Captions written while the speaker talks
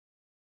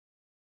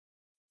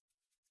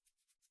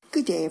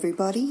Good day,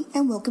 everybody,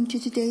 and welcome to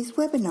today's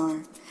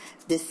webinar.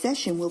 This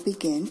session will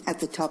begin at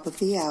the top of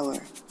the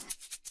hour.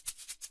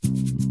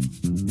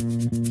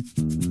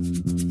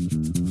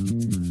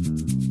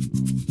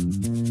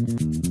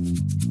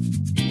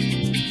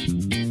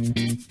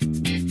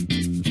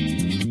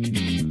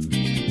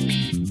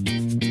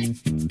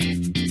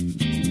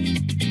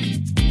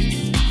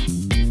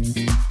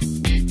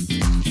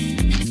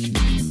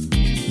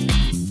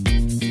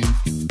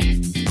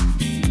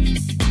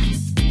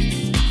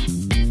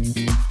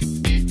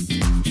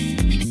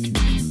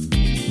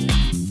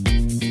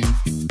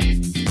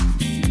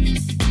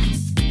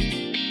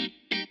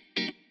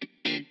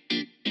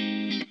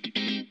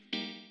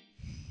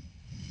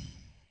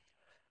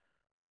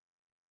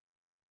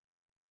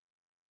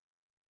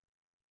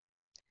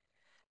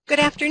 Good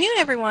afternoon,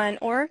 everyone,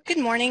 or good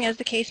morning as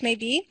the case may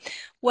be.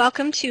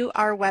 Welcome to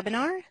our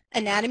webinar,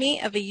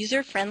 Anatomy of a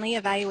User-Friendly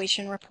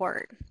Evaluation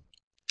Report.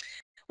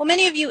 Well,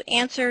 many of you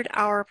answered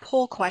our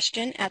poll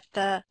question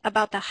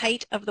about the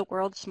height of the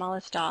world's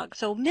smallest dog.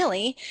 So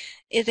Millie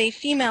is a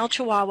female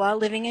Chihuahua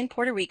living in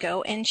Puerto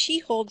Rico, and she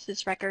holds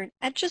this record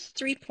at just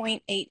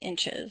 3.8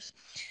 inches.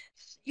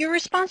 Your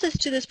responses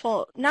to this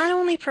poll not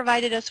only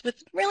provided us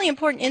with really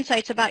important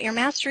insights about your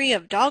mastery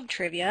of dog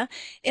trivia,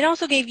 it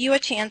also gave you a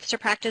chance to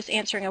practice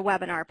answering a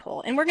webinar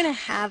poll. And we're going to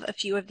have a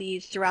few of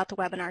these throughout the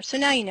webinar, so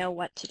now you know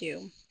what to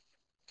do.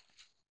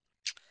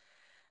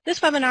 This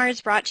webinar is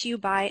brought to you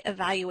by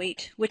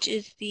Evaluate, which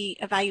is the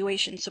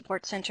Evaluation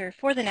Support Center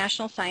for the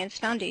National Science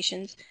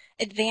Foundation's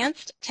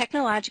Advanced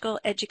Technological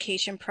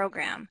Education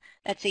Program.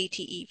 That's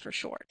ATE for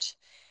short.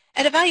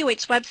 At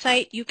Evaluate's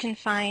website, you can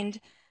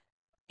find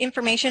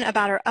information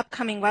about our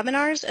upcoming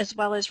webinars, as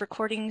well as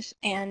recordings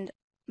and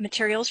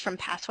materials from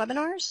past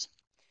webinars.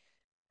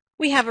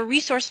 We have a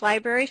resource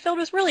library filled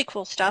with really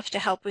cool stuff to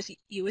help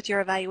you with your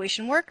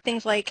evaluation work,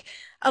 things like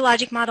a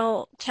logic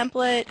model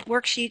template,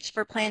 worksheets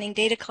for planning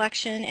data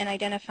collection and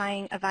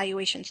identifying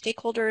evaluation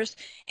stakeholders,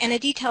 and a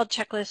detailed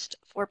checklist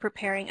for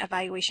preparing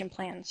evaluation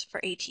plans for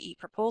ATE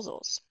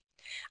proposals.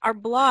 Our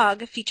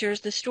blog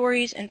features the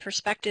stories and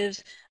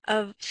perspectives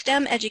of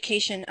STEM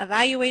education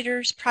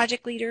evaluators,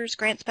 project leaders,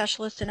 grant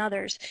specialists, and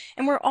others.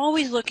 And we're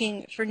always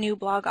looking for new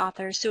blog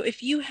authors. So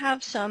if you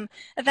have some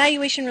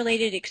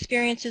evaluation-related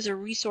experiences or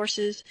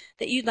resources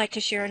that you'd like to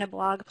share in a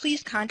blog,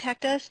 please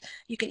contact us.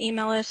 You can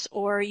email us,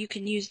 or you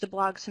can use the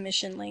blog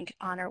submission link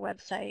on our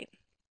website.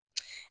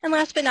 And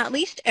last but not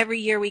least, every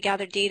year we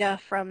gather data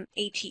from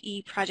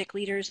ATE project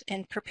leaders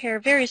and prepare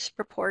various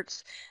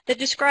reports that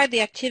describe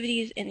the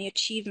activities and the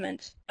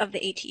achievements of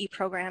the ATE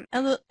program,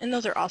 and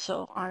those are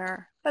also on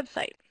our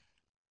website.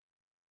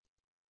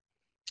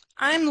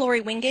 I'm Lori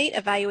Wingate,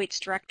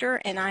 Evaluate's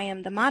Director, and I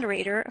am the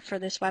moderator for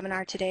this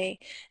webinar today.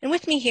 And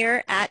with me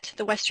here at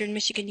the Western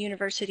Michigan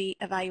University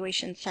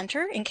Evaluation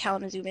Center in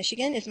Kalamazoo,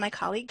 Michigan, is my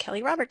colleague,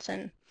 Kelly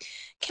Robertson.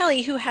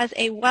 Kelly, who has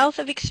a wealth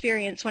of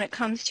experience when it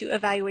comes to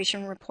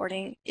evaluation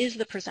reporting, is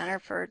the presenter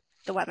for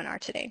the webinar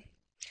today.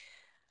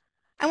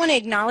 I want to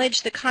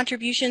acknowledge the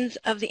contributions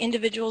of the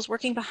individuals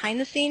working behind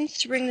the scenes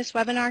to bring this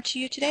webinar to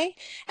you today.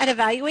 At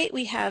Evaluate,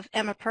 we have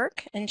Emma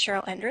Perk and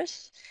Cheryl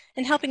Endress,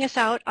 and helping us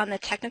out on the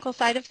technical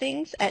side of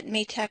things at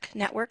Maytech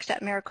Networks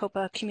at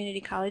Maricopa Community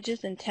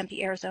Colleges in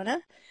Tempe,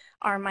 Arizona,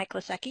 are Mike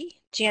Lasecki,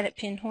 Janet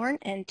Pinhorn,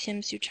 and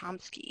Tim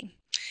Suchomsky.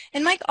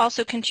 And Mike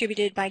also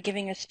contributed by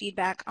giving us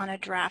feedback on a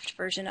draft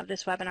version of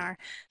this webinar.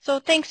 So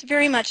thanks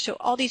very much to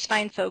all these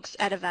fine folks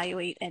at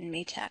Evaluate and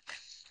Maytech.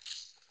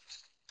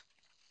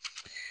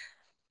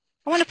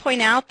 I want to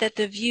point out that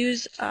the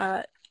views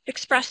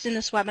expressed in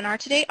this webinar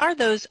today are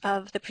those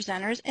of the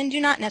presenters and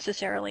do not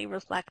necessarily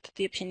reflect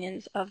the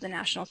opinions of the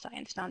National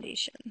Science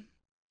Foundation.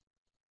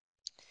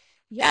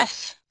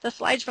 Yes, the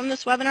slides from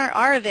this webinar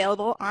are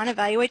available on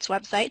Evaluate's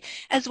website,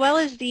 as well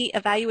as the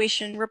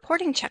evaluation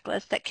reporting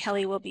checklist that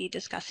Kelly will be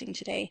discussing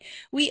today.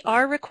 We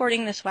are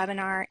recording this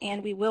webinar,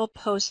 and we will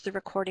post the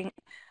recording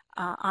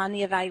on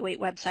the Evaluate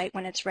website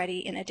when it's ready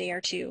in a day or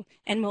two,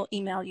 and we'll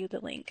email you the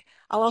link.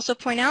 I'll also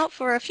point out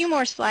for a few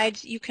more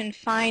slides, you can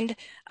find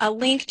a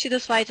link to the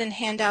slides and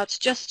handouts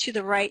just to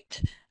the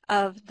right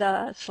of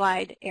the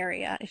slide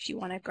area if you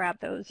want to grab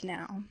those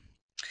now.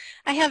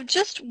 I have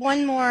just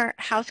one more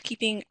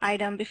housekeeping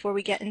item before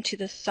we get into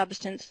the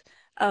substance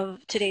of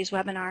today's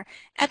webinar.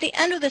 At the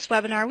end of this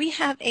webinar, we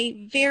have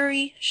a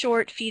very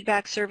short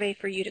feedback survey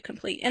for you to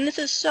complete, and this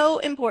is so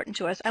important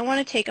to us. I want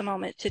to take a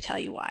moment to tell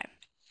you why.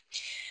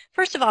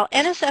 First of all,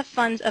 NSF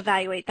funds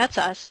Evaluate, that's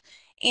us,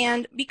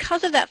 and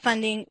because of that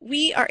funding,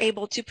 we are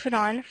able to put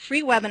on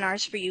free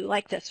webinars for you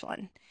like this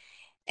one.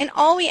 And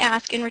all we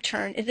ask in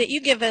return is that you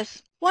give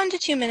us 1 to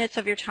 2 minutes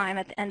of your time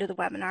at the end of the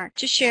webinar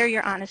to share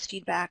your honest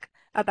feedback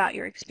about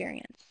your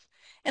experience.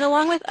 And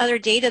along with other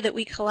data that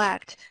we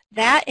collect,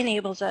 that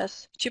enables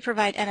us to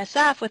provide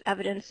NSF with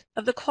evidence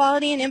of the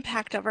quality and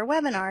impact of our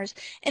webinars.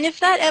 And if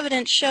that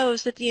evidence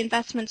shows that the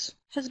investments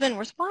has been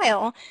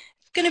worthwhile,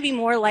 going to be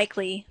more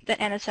likely that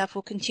NSF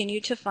will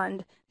continue to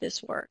fund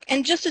this work.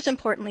 And just as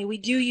importantly, we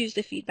do use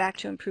the feedback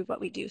to improve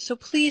what we do. So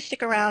please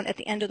stick around at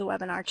the end of the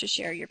webinar to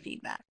share your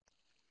feedback.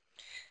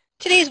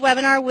 Today's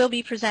webinar will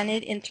be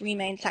presented in 3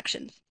 main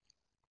sections.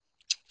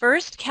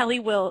 First, Kelly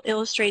will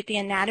illustrate the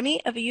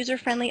anatomy of a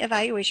user-friendly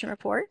evaluation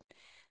report.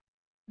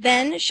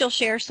 Then she'll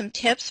share some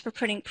tips for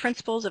putting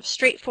principles of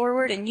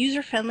straightforward and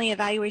user-friendly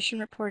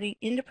evaluation reporting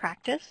into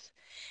practice.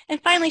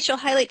 And finally, she'll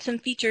highlight some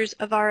features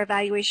of our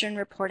evaluation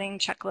reporting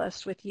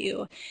checklist with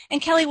you.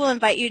 And Kelly will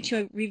invite you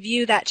to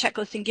review that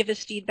checklist and give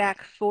us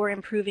feedback for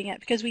improving it,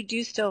 because we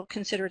do still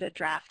consider it a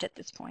draft at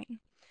this point.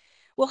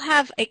 We'll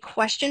have a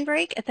question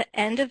break at the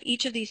end of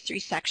each of these 3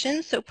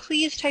 sections, so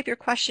please type your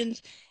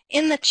questions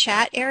in the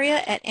chat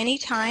area at any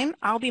time.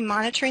 I'll be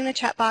monitoring the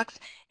chat box,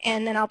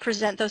 and then I'll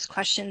present those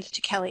questions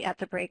to Kelly at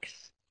the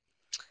breaks.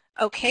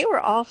 Okay, we're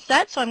all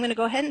set, so I'm going to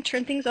go ahead and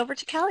turn things over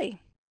to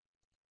Kelly.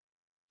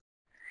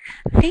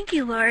 Thank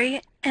you,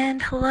 Lori,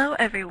 and hello,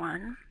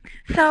 everyone.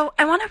 So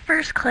I want to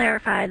first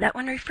clarify that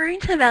when referring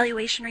to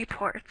evaluation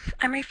reports,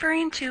 I'm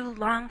referring to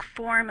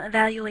long-form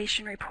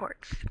evaluation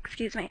reports.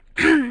 Excuse me.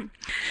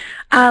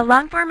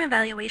 Long-form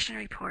evaluation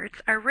reports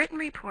are written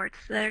reports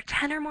that are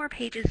 10 or more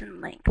pages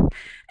in length,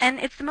 and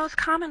it's the most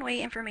common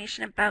way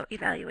information about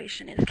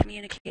evaluation is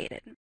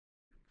communicated.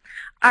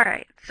 All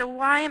right, so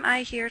why am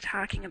I here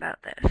talking about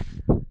this?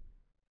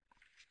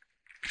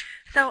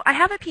 So I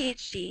have a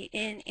PhD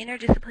in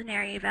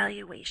interdisciplinary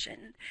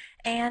evaluation,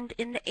 and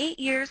in the 8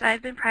 years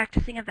I've been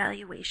practicing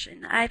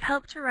evaluation, I've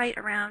helped to write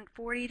around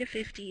 40 to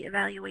 50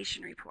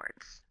 evaluation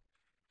reports.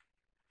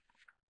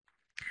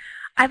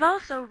 I've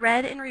also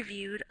read and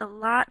reviewed a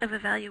lot of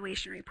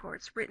evaluation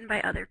reports written by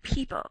other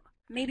people,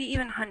 maybe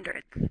even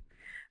hundreds.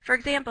 For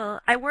example,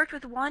 I worked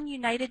with one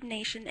United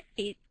Nations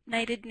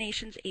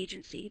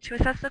agency to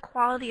assess the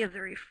quality of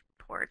the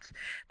reports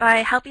by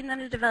helping them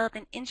to develop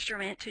an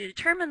instrument to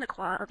determine the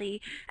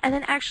quality, and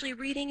then actually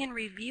reading and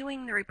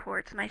reviewing the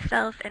reports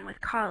myself and with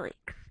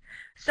colleagues.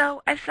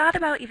 So I've thought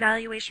about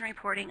evaluation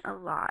reporting a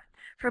lot,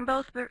 from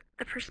both the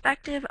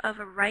perspective of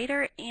a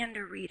writer and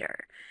a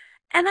reader,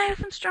 and I have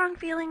some strong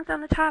feelings on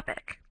the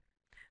topic.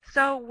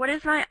 So what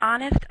is my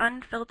honest,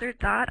 unfiltered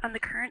thought on the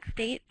current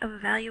state of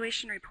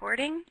evaluation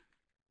reporting?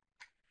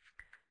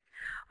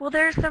 Well,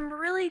 there are some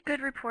really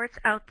good reports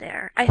out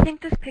there. I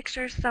think this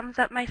picture sums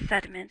up my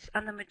sentiments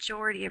on the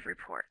majority of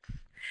reports,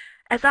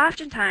 as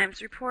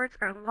oftentimes reports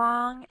are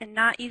long and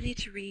not easy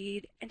to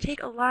read and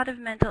take a lot of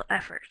mental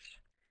effort.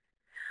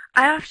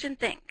 I often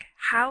think,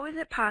 how is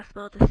it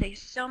possible to say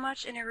so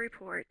much in a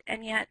report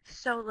and yet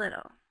so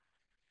little?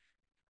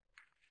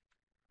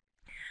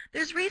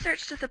 There's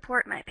research to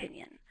support my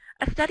opinion.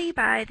 A study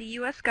by the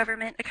U.S.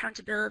 Government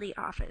Accountability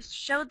Office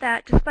showed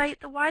that despite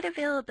the wide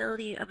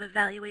availability of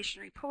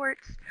evaluation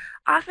reports,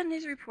 often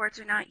these reports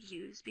are not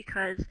used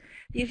because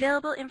the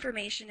available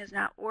information is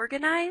not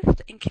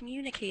organized and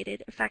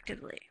communicated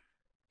effectively.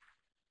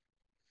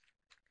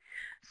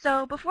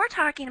 So before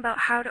talking about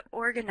how to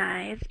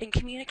organize and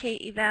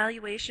communicate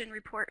evaluation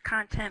report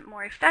content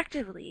more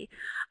effectively,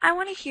 I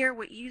want to hear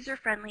what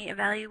user-friendly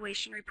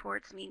evaluation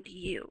reports mean to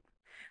you.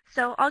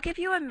 So I'll give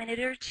you a minute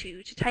or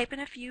two to type in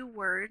a few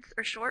words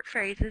or short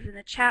phrases in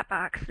the chat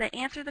box that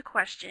answer the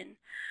question,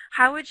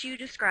 how would you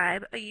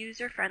describe a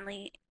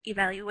user-friendly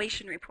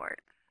evaluation report?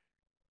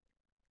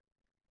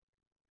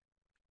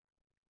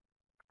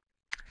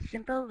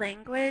 Simple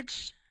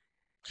language,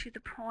 to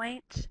the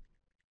point,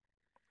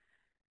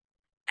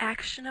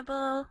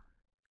 actionable,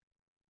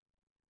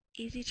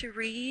 easy to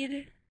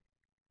read,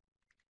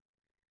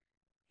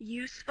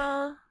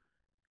 useful,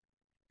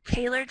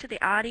 tailored to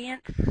the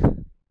audience,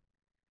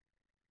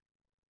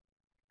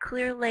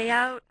 clear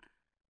layout,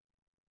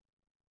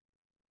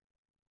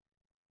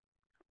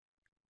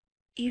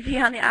 easy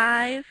on the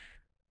eyes.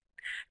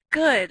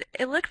 Good.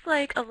 It looks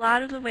like a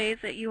lot of the ways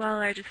that you all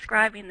are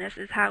describing this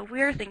is how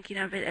we're thinking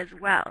of it as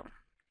well.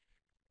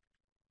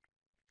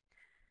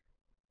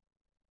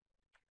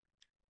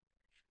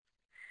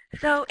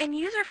 So in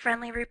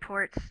user-friendly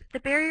reports,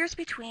 the barriers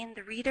between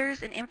the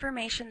readers and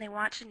information they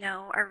want to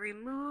know are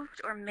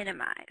removed or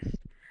minimized.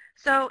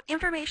 So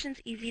information's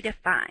easy to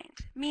find,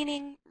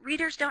 meaning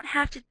readers don't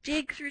have to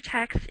dig through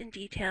text and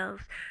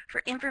details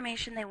for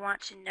information they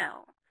want to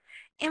know.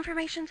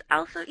 Information's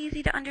also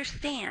easy to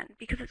understand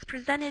because it's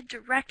presented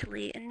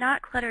directly and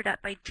not cluttered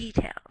up by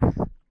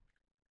details.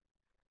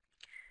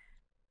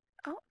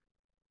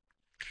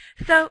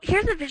 So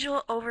here's a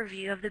visual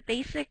overview of the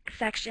basic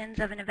sections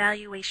of an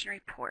evaluation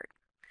report.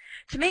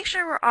 To make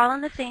sure we're all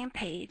on the same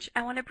page,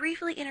 I want to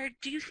briefly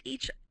introduce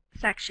each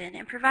section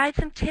and provide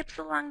some tips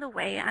along the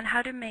way on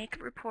how to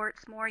make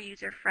reports more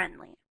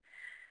user-friendly.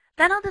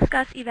 Then I'll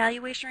discuss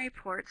evaluation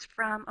reports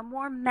from a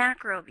more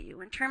macro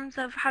view in terms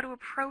of how to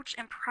approach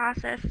and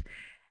process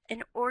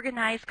and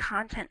organize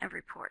content of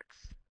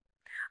reports.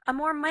 A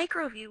more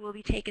micro view will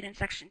be taken in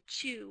section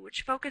 2,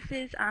 which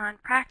focuses on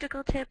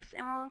practical tips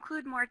and will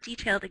include more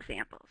detailed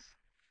examples.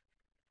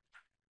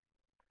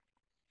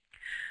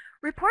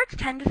 Reports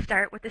tend to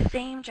start with the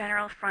same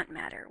general front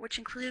matter, which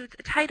includes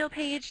a title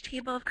page,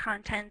 table of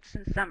contents,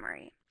 and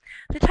summary.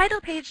 The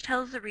title page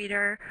tells the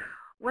reader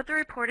what the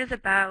report is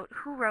about,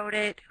 who wrote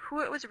it,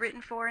 who it was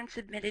written for and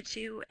submitted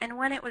to, and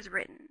when it was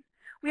written.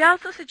 We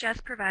also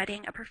suggest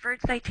providing a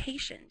preferred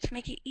citation to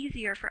make it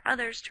easier for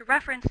others to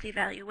reference the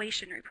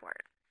evaluation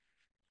report.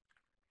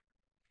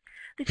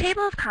 The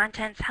table of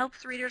contents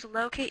helps readers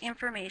locate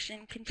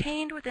information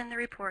contained within the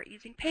report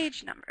using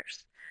page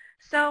numbers.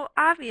 So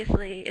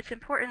obviously, it's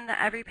important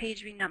that every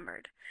page be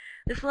numbered.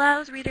 This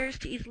allows readers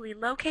to easily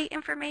locate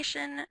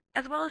information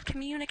as well as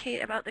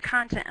communicate about the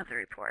content of the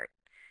report.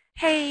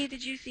 Hey,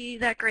 did you see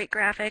that great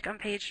graphic on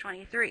page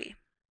 23?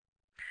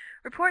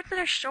 Reports that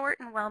are short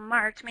and well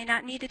marked may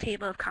not need a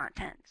table of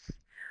contents.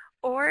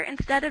 Or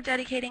instead of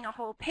dedicating a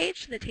whole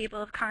page to the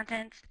table of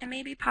contents, it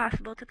may be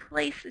possible to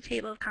place the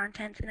table of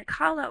contents in a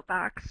call-out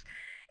box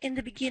in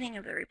the beginning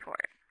of the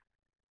report.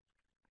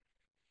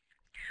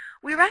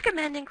 We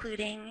recommend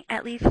including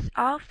at least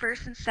all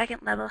first and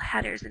second level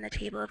headers in the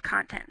table of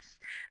contents.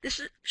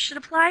 This should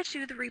apply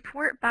to the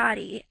report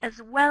body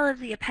as well as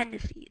the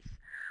appendices.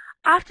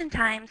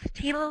 Oftentimes,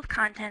 table of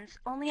contents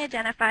only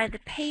identify the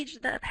page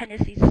the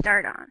appendices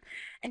start on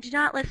and do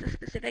not list the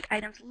specific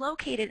items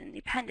located in the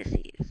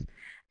appendices.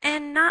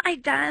 And not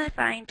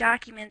identifying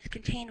documents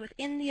contained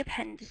within the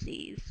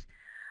appendices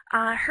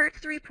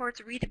hurts the report's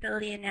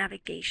readability and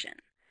navigation.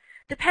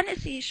 The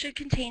appendices should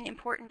contain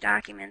important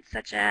documents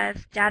such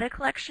as data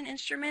collection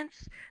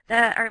instruments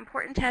that are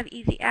important to have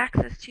easy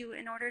access to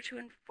in order to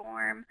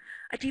inform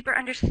a deeper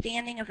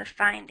understanding of the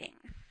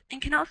findings,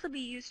 and can also be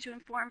used to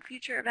inform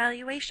future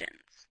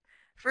evaluations.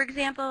 For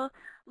example,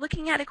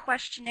 looking at a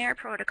questionnaire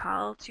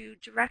protocol to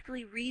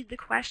directly read the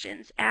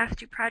questions asked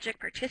to project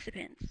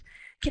participants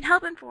can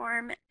help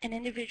inform an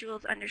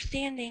individual's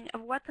understanding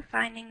of what the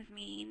findings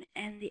mean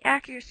and the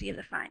accuracy of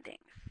the findings.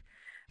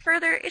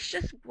 Further, it's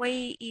just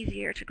way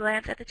easier to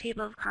glance at the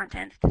table of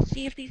contents to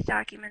see if these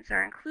documents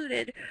are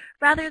included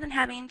rather than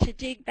having to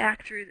dig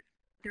back through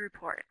the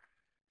report.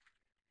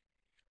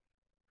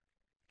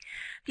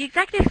 The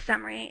executive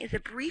summary is a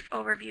brief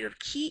overview of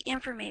key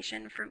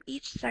information from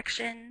each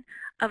section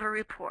of a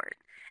report,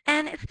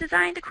 and it's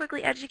designed to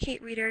quickly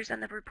educate readers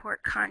on the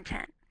report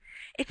content.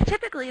 It's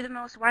typically the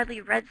most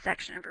widely read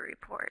section of a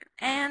report,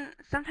 and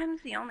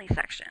sometimes the only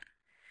section.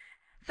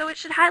 So it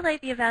should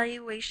highlight the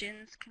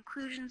evaluation's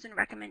conclusions and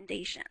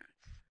recommendations.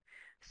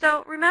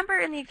 So remember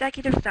in the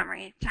executive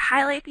summary to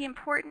highlight the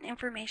important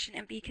information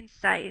and be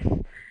concise,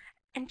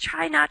 and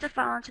try not to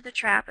fall into the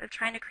trap of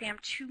trying to cram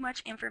too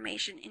much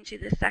information into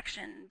this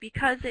section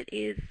because it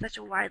is such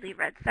a widely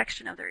read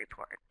section of the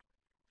report.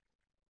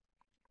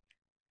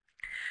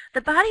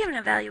 The body of an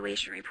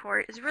evaluation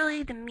report is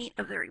really the meat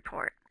of the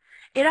report.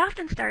 It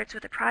often starts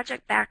with a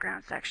project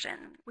background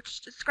section, which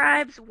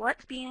describes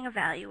what's being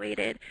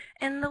evaluated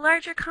and the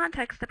larger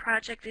context the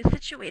project is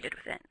situated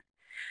within.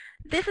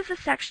 This is a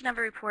section of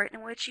a report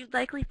in which you'd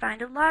likely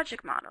find a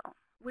logic model,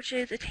 which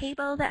is a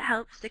table that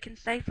helps to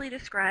concisely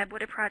describe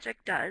what a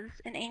project does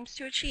and aims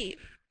to achieve.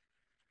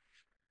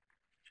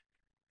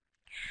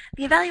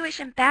 The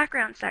evaluation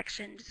background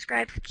section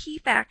describes key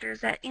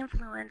factors that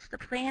influence the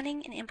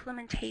planning and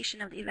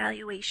implementation of the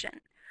evaluation.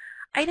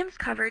 Items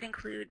covered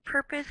include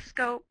purpose,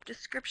 scope,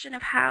 description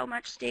of how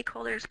much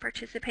stakeholders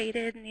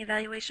participated in the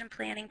evaluation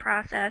planning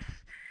process,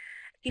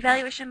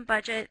 evaluation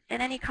budget,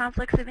 and any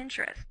conflicts of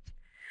interest.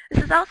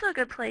 This is also a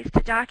good place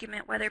to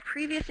document whether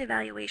previous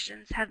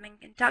evaluations have been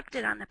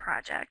conducted on the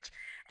project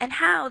and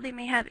how they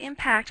may have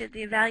impacted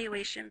the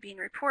evaluation being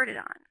reported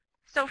on.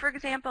 So for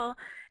example,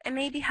 it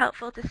may be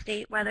helpful to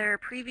state whether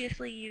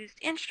previously used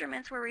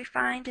instruments were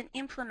refined and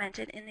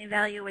implemented in the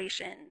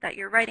evaluation that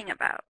you're writing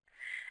about.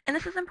 And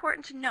this is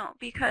important to note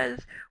because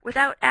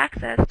without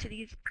access to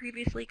these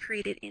previously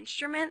created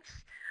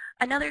instruments,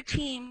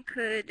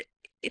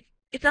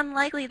 it's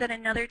unlikely that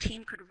another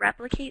team could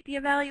replicate the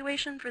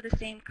evaluation for the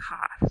same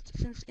cost,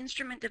 since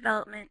instrument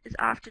development is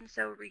often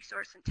so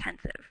resource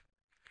intensive.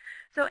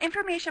 So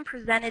information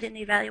presented in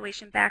the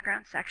evaluation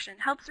background section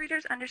helps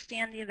readers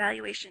understand the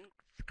evaluation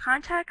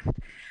context,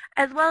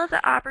 as well as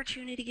the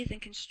opportunities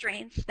and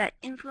constraints that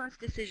influence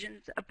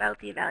decisions about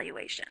the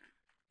evaluation.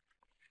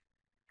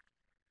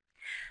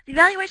 The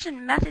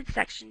evaluation methods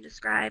section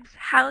describes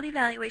how the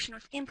evaluation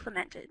was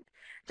implemented.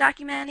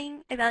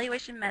 Documenting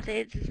evaluation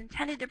methods is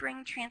intended to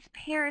bring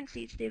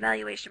transparency to the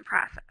evaluation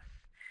process.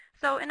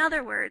 So in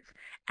other words,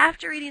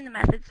 after reading the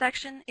methods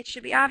section, it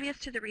should be obvious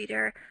to the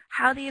reader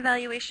how the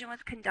evaluation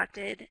was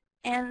conducted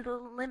and the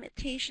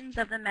limitations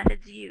of the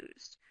methods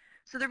used,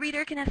 so the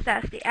reader can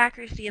assess the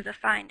accuracy of the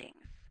findings.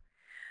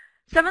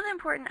 Some of the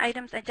important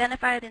items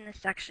identified in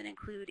this section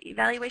include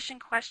evaluation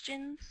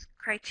questions,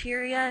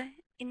 criteria,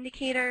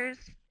 indicators,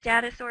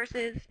 data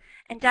sources,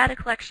 and data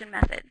collection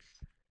methods.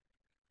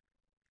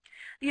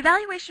 The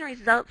evaluation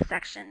results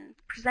section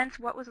presents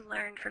what was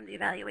learned from the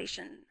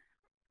evaluation.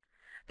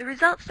 The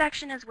results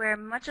section is where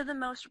much of the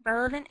most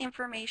relevant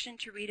information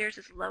to readers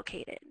is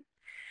located.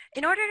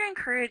 In order to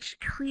encourage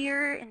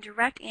clear and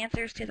direct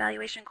answers to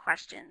evaluation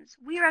questions,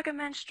 we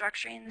recommend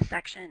structuring the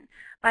section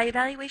by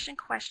evaluation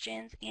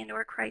questions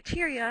and/or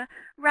criteria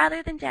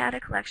rather than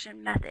data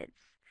collection methods.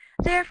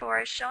 Therefore,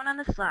 as shown on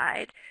the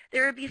slide,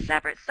 there would be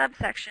separate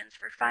subsections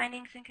for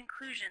findings and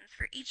conclusions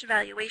for each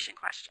evaluation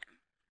question.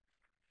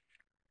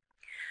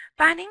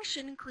 Findings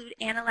should include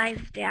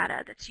analyzed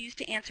data that's used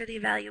to answer the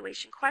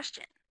evaluation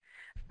question.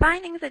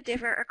 Findings that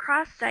differ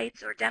across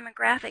sites or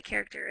demographic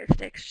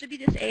characteristics should be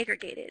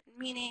disaggregated,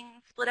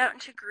 meaning split out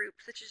into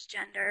groups such as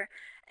gender,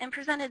 and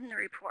presented in the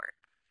report.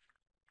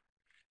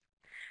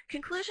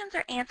 Conclusions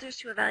are answers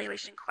to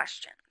evaluation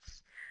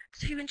questions.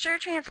 To ensure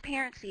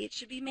transparency, it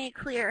should be made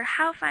clear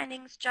how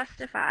findings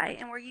justify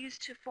and were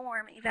used to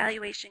form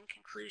evaluation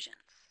conclusions.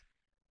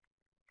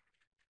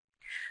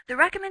 The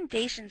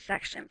recommendations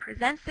section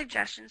presents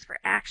suggestions for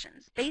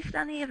actions based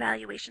on the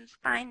evaluation's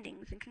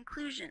findings and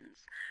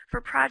conclusions for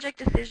project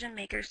decision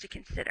makers to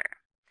consider.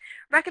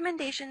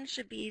 Recommendations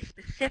should be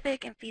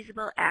specific and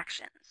feasible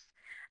actions.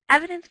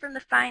 Evidence from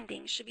the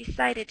findings should be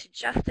cited to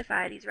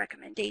justify these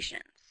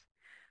recommendations.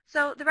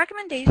 So the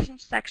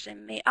recommendations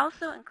section may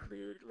also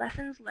include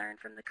lessons learned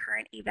from the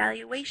current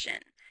evaluation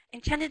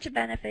intended to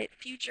benefit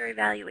future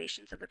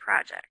evaluations of the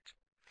project.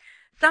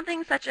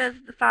 Something such as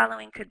the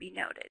following could be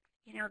noted.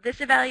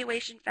 This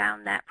evaluation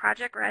found that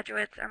project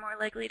graduates are more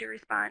likely to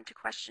respond to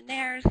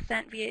questionnaires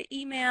sent via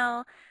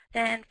email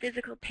than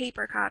physical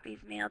paper copies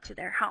mailed to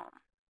their home.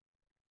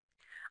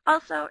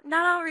 Also,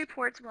 not all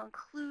reports will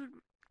include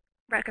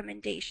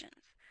recommendations.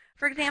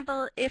 For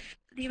example, if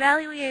the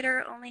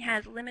evaluator only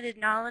has limited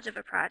knowledge of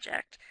a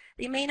project,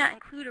 they may not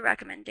include a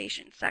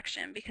recommendation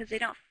section because they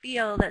don't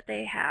feel that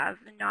they have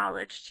the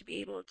knowledge to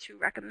be able to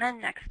recommend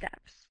next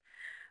steps.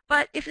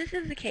 But if this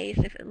is the case,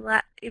 if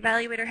an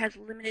evaluator has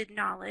limited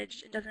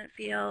knowledge and doesn't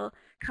feel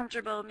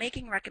comfortable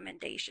making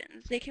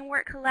recommendations, they can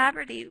work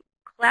collaboratively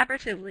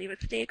with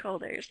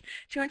stakeholders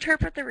to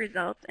interpret the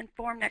results and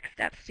form next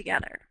steps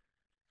together.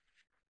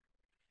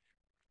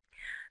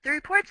 The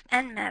report's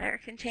end matter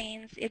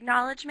contains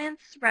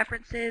acknowledgments,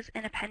 references,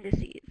 and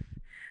appendices.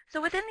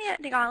 So within the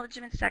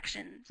acknowledgment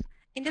sections,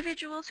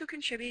 individuals who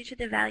contributed to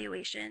the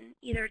evaluation,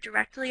 either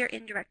directly or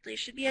indirectly,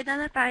 should be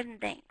identified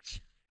and thanked.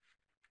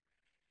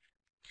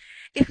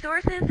 If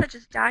sources such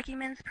as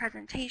documents,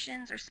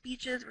 presentations, or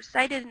speeches were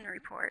cited in the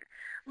report,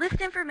 list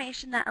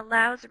information that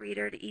allows the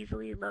reader to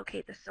easily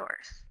locate the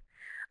source.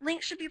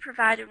 Links should be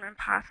provided when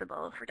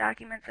possible for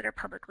documents that are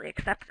publicly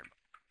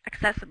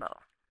accessible.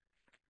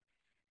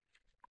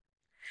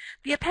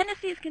 The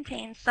appendices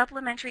contain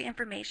supplementary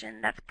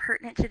information that's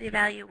pertinent to the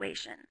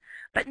evaluation,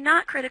 but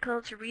not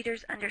critical to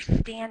readers'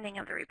 understanding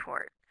of the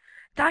report.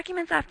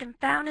 Documents often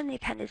found in the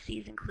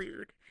appendices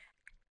include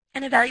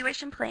an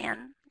evaluation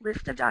plan,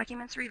 list of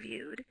documents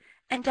reviewed,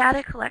 and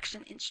data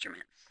collection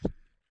instruments.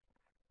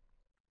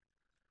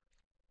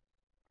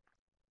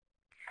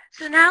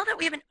 So now that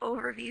we have an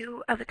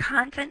overview of the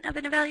content of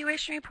an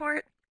evaluation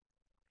report,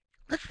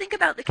 let's think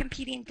about the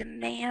competing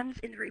demands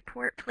in the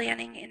report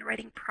planning and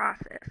writing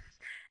process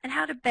and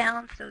how to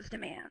balance those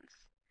demands.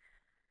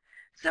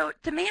 So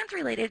demands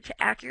related to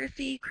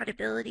accuracy,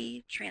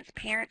 credibility,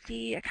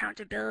 transparency,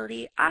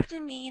 accountability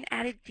often mean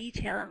added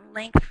detail and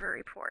length for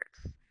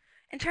reports.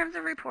 In terms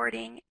of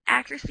reporting,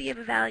 accuracy of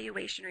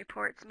evaluation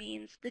reports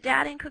means the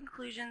data and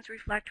conclusions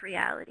reflect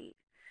reality.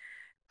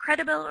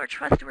 Credible or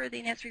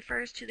trustworthiness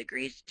refers to the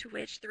degree to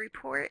which the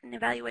report and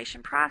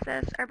evaluation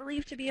process are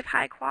believed to be of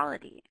high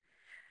quality.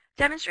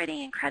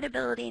 Demonstrating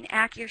credibility and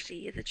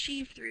accuracy is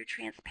achieved through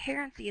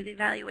transparency of the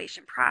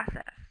evaluation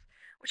process,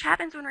 which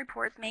happens when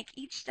reports make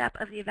each step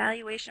of the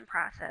evaluation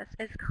process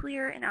as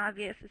clear and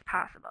obvious as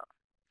possible.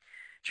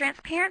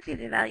 Transparency of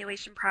the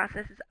evaluation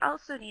process is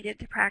also needed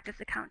to practice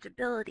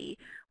accountability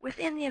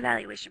within the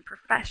evaluation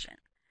profession.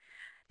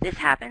 This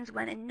happens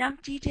when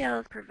enough detail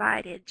is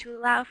provided to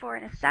allow for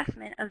an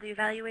assessment of the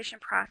evaluation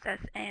process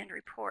and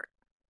report.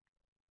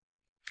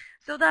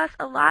 So thus,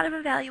 a lot of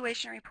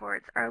evaluation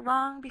reports are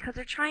long because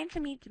they're trying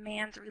to meet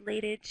demands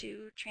related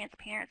to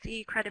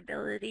transparency,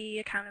 credibility,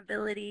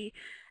 accountability,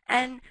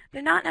 and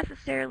they're not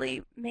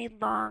necessarily made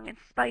long in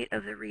spite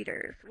of the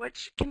readers,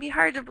 which can be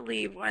hard to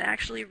believe when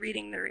actually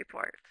reading the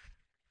reports.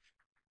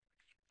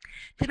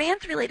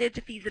 Demands related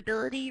to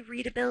feasibility,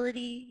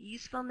 readability,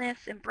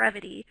 usefulness, and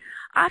brevity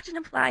often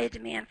imply a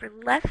demand for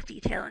less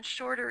detail and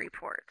shorter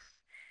reports.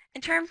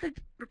 In terms of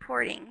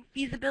reporting,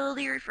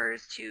 feasibility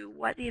refers to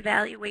what the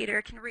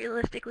evaluator can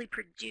realistically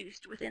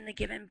produce within the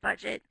given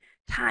budget,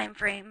 time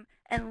frame,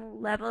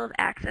 and level of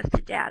access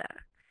to data.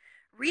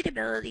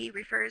 Readability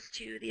refers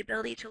to the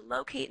ability to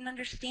locate and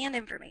understand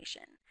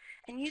information,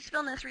 and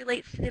usefulness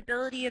relates to the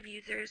ability of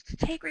users to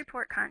take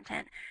report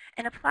content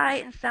and apply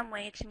it in some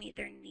way to meet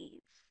their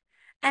needs.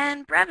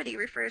 And brevity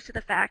refers to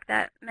the fact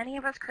that many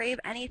of us crave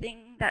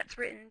anything that's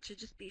written to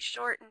just be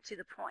short and to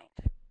the point.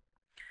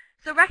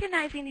 So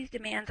recognizing these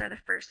demands are the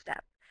first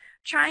step.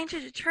 Trying to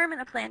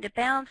determine a plan to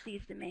balance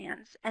these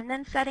demands and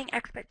then setting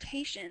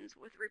expectations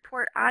with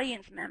report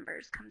audience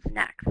members comes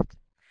next.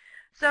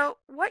 So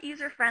what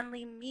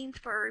user-friendly means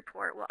for a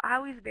report will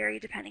always vary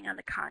depending on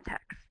the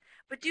context,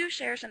 but do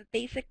share some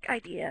basic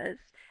ideas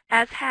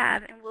as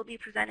have and will be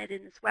presented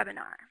in this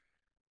webinar.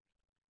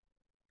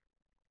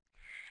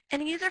 In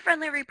a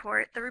user-friendly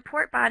report, the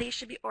report body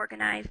should be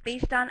organized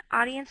based on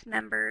audience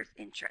members'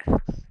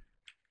 interests.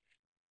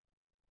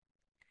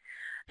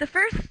 The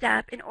first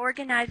step in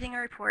organizing a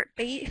report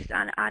based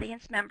on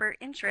audience member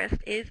interest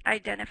is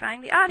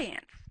identifying the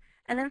audience,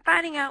 and then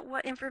finding out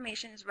what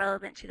information is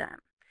relevant to them.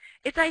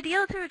 It's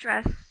ideal to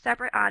address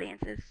separate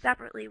audiences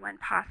separately when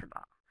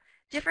possible.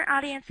 Different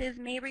audiences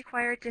may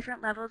require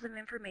different levels of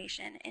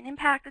information and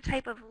impact the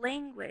type of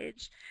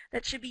language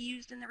that should be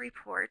used in the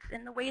reports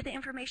and the way the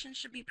information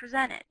should be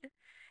presented.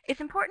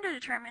 It's important to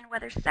determine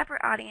whether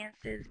separate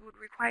audiences would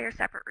require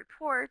separate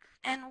reports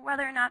and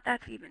whether or not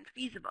that's even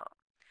feasible.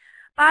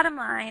 Bottom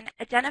line,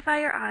 identify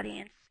your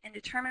audience and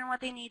determine what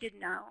they need to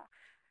know.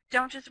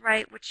 Don't just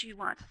write what you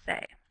want to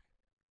say.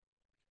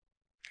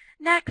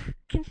 Next,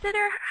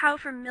 consider how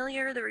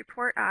familiar the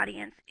report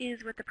audience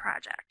is with the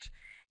project.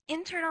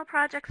 Internal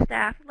project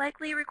staff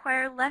likely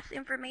require less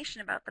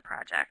information about the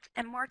project,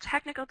 and more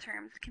technical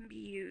terms can be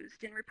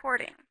used in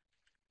reporting,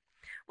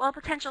 while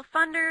potential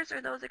funders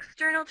or those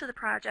external to the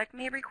project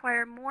may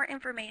require more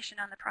information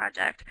on the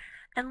project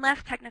and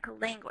less technical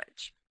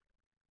language.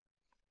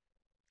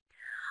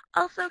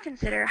 Also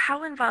consider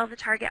how involved the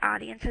target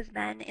audience has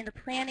been in the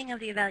planning of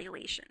the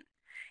evaluation.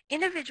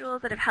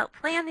 Individuals that have helped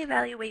plan the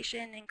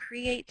evaluation and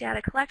create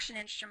data collection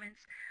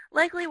instruments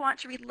likely want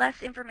to read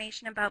less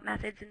information about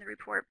methods in the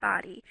report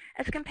body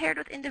as compared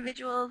with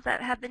individuals that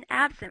have been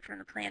absent from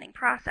the planning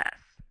process.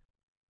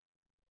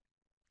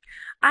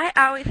 I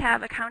always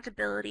have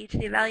accountability to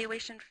the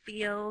evaluation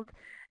field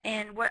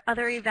and what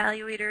other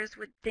evaluators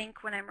would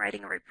think when I'm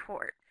writing a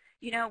report.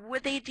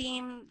 Would they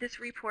deem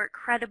this report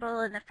credible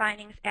and the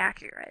findings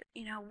accurate?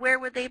 Where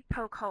would they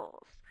poke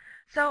holes?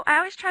 So I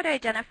always try to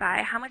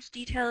identify how much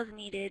detail is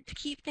needed to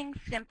keep things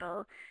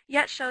simple,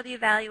 yet show the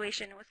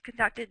evaluation was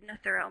conducted in a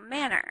thorough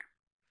manner.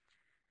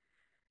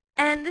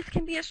 And this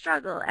can be a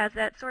struggle as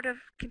that sort of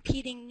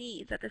competing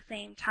needs at the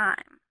same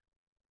time.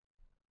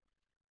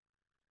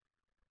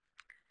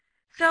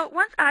 So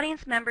once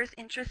audience members'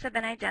 interests have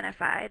been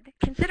identified,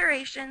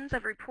 considerations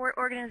of report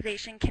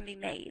organization can be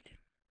made.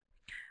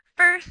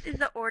 First is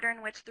the order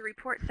in which the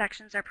report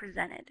sections are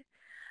presented.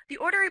 The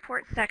order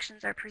report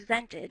sections are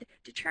presented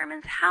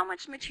determines how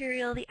much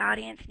material the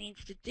audience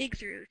needs to dig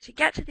through to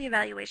get to the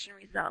evaluation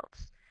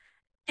results,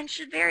 and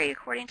should vary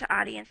according to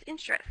audience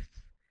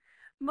interests.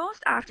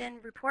 Most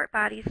often, report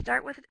bodies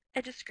start with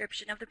a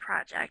description of the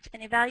project,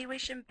 an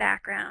evaluation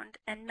background,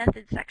 and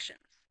method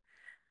sections,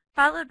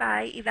 followed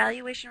by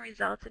evaluation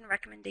results and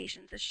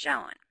recommendations as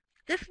shown.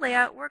 This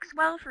layout works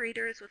well for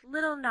readers with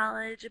little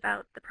knowledge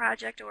about the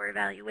project or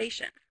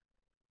evaluation.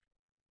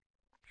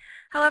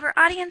 However,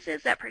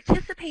 audiences that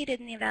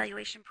participated in the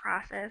evaluation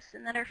process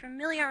and that are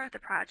familiar with the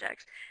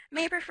project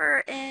may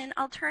prefer an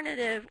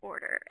alternative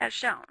order, as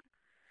shown,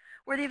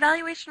 where the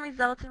evaluation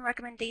results and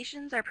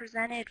recommendations are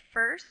presented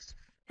first,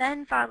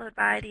 then followed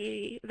by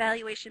the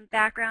evaluation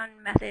background,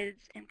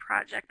 methods, and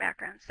project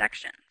background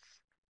sections.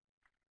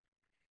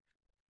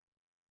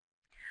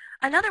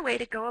 Another way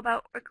to go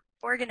about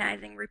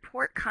organizing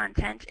report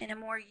content in a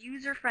more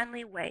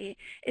user-friendly way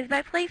is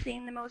by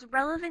placing the most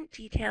relevant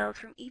details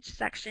from each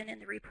section in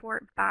the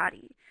report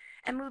body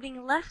and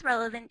moving less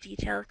relevant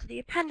details to the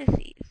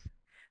appendices.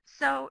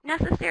 So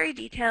necessary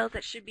details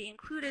that should be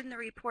included in the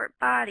report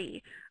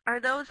body are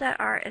those that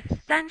are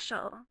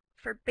essential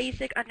for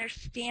basic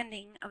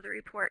understanding of the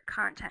report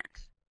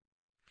content,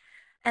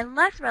 and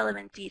less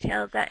relevant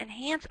details that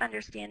enhance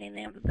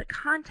understanding of the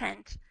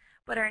content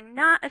but are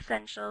not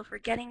essential for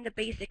getting the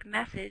basic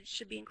message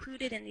should be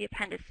included in the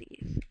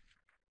appendices.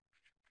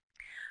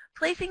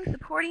 Placing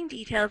supporting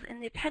details in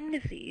the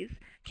appendices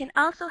can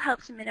also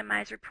help to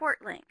minimize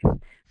report length.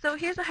 So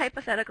here's a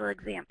hypothetical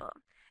example.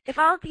 If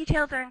all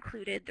details are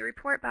included, the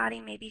report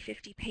body may be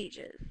 50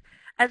 pages,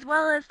 as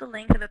well as the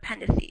length of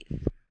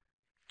appendices.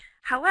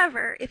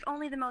 However, if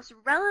only the most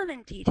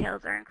relevant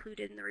details are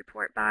included in the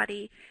report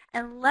body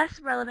and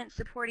less relevant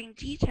supporting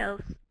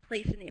details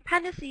placed in the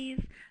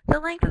appendices, the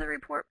length of the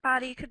report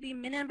body could be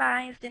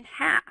minimized in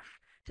half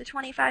to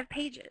 25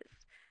 pages,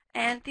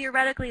 and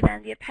theoretically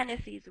then the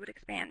appendices would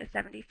expand to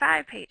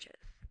 75 pages.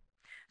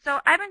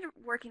 So I've been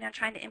working on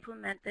trying to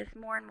implement this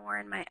more and more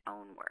in my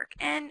own work,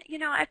 and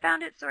I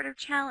found it sort of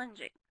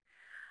challenging.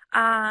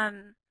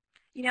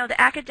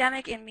 The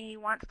academic in me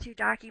wants to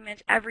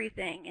document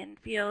everything and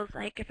feels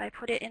like if I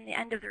put it in the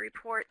end of the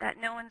report that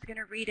no one's going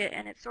to read it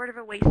and it's sort of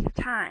a waste of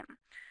time.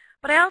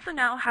 But I also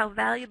know how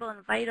valuable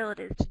and vital it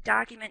is to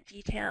document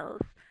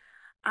details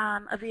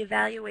of the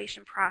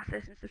evaluation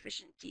process in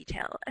sufficient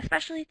detail,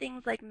 especially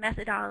things like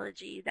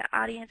methodology that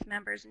audience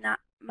members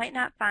might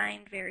not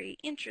find very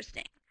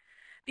interesting.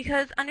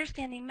 Because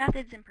understanding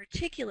methods in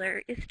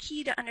particular is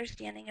key to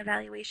understanding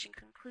evaluation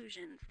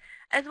conclusions,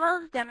 as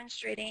well as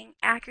demonstrating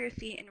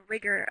accuracy and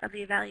rigor of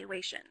the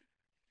evaluation.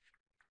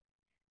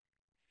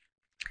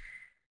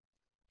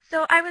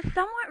 So I was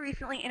somewhat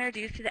recently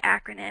introduced to the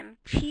acronym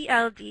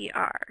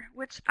TLDR,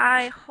 which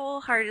I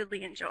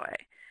wholeheartedly enjoy,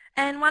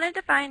 and wanted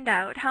to find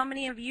out how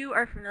many of you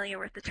are familiar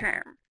with the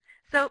term.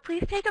 So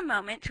please take a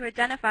moment to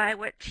identify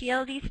what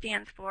TLD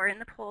stands for in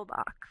the poll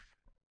box.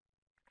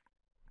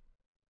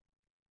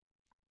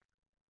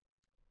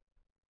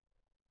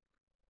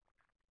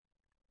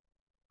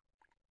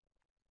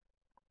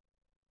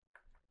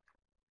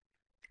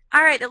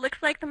 All right, it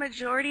looks like the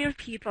majority of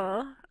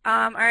people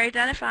are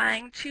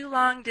identifying too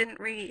long, didn't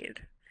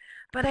read.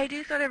 But I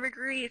do sort of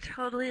agree,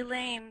 totally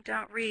lame,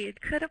 don't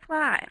read, could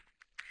apply.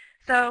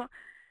 So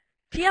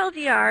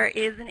TLDR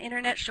is an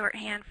internet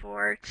shorthand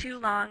for too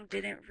long,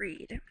 didn't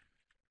read.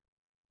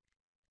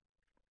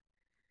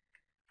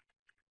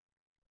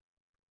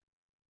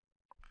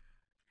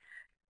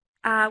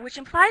 Which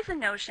implies the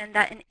notion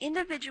that an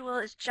individual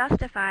is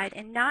justified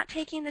in not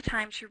taking the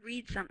time to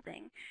read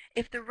something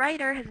if the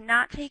writer has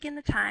not taken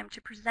the time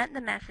to present the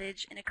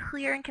message in a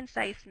clear and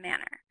concise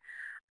manner.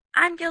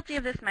 I'm guilty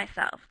of this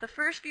myself. The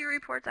first few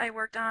reports I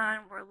worked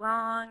on were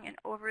long and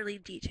overly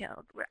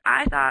detailed, what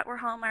I thought were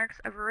hallmarks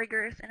of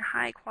rigorous and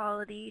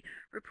high-quality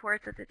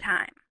reports at the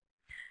time.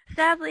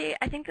 Sadly,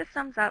 I think this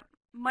sums up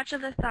much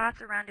of the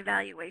thoughts around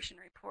evaluation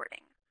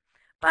reporting.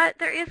 But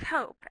there is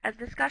hope, as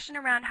discussion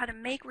around how to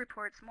make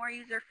reports more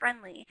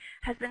user-friendly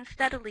has been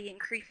steadily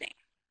increasing.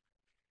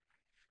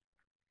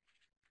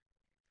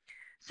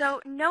 So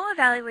no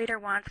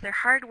evaluator wants their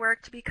hard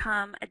work to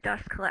become a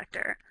dust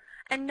collector,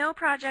 and no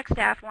project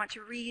staff want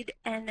to read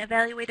an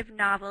evaluative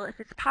novel if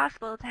it's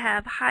possible to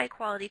have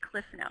high-quality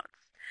cliff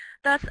notes.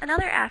 Thus,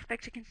 another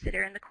aspect to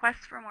consider in the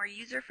quest for more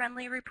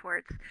user-friendly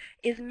reports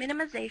is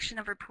minimization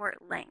of report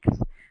length.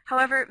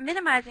 However,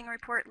 minimizing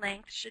report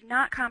length should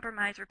not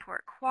compromise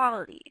report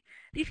quality.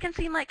 These can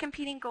seem like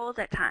competing goals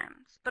at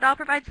times, but I'll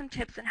provide some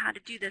tips on how to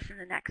do this in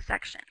the next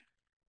section.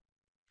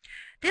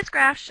 This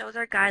graph shows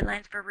our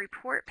guidelines for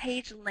report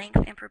page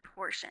length and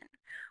proportion.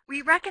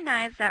 We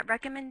recognize that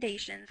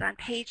recommendations on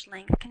page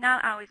length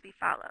cannot always be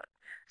followed,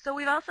 so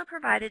we've also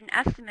provided an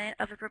estimate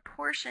of the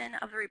proportion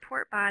of the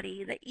report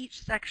body that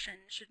each section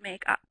should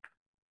make up.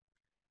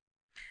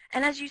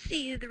 And as you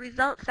see, the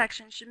results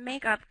section should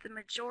make up the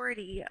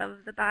majority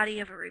of the body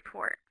of a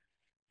report.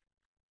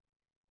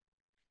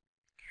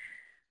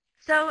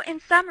 So in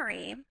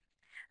summary,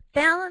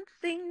 balance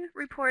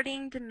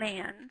reporting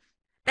demands,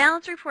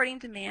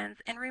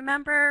 and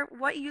remember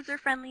what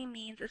user-friendly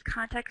means is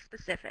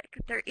context-specific.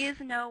 There is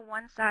no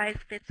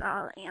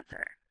one-size-fits-all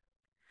answer.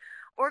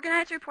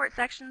 Organize report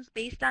sections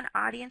based on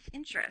audience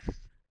interests.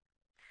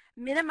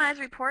 Minimize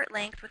report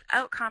length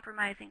without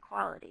compromising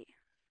quality.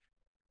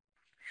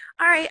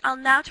 All right, I'll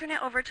now turn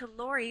it over to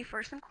Lori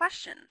for some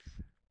questions.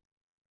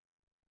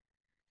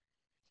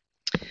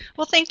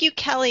 Well, thank you,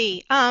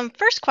 Kelly.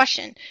 First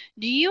question,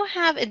 do you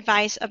have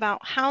advice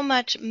about how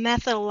much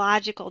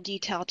methodological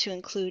detail to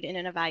include in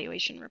an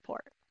evaluation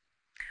report?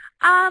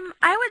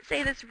 I would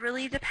say this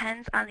really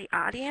depends on the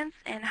audience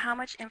and how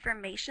much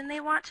information they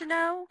want to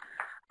know.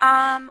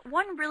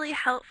 One really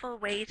helpful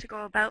way to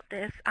go about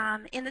this,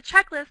 in the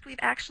checklist, we've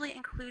actually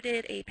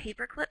included a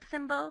paperclip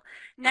symbol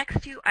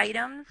next to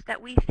items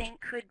that we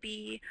think could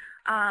be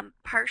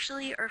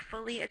partially or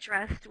fully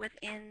addressed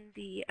within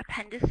the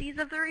appendices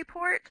of the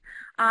report.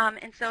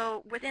 And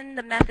so within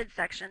the methods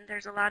section,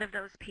 there's a lot of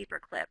those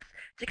paperclips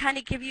to kind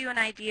of give you an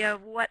idea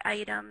of what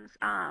items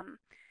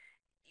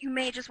you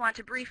may just want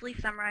to briefly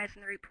summarize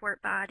in the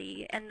report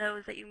body and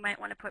those that you might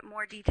want to put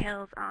more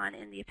details on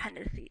in the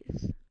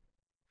appendices.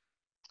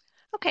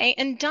 Okay,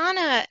 and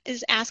Donna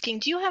is asking,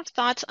 do you have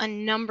thoughts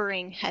on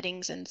numbering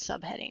headings and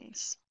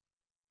subheadings?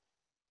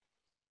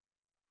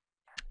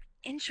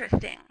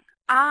 Interesting.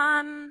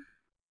 I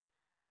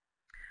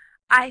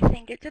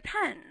think it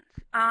depends.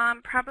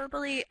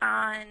 Probably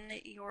on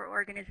your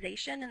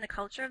organization and the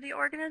culture of the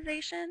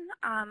organization.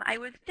 I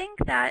would think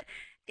that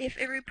if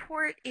a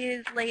report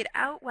is laid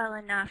out well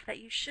enough that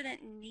you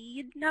shouldn't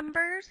need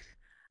numbers.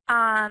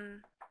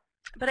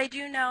 But I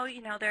do know,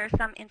 there are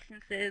some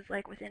instances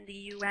like within the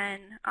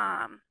UN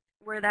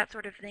where that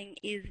sort of thing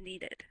is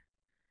needed.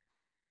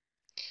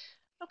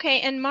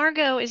 Okay, and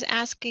Margot is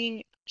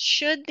asking,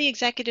 should the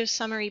executive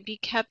summary be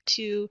kept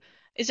to,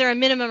 is there a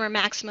minimum or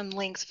maximum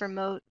length for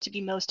to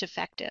be most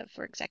effective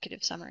for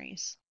executive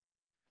summaries?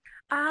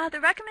 The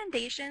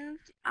recommendations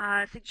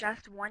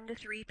suggest 1 to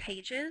 3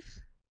 pages.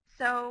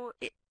 So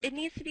it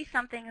needs to be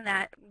something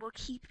that will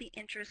keep the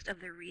interest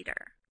of the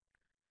reader.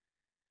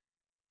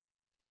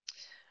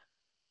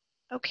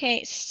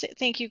 Okay,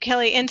 thank you,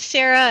 Kelly. And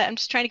Sarah, I'm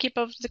just trying to keep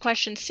up with the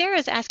question. Sarah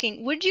is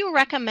asking, would you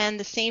recommend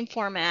the same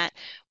format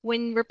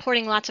when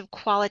reporting lots of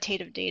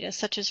qualitative data,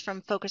 such as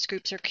from focus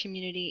groups or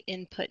community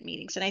input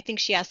meetings? And I think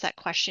she asked that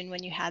question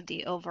when you had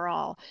the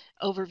overall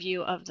overview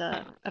of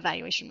the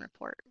evaluation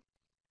report.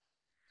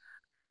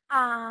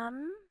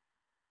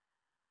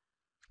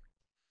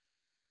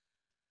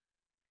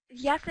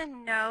 Yes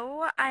and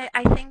no.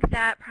 I think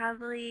that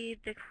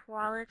probably the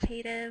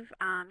qualitative,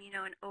 an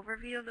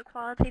overview of the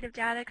qualitative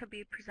data could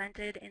be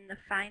presented in the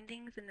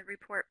findings in the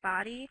report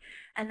body,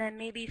 and then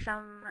maybe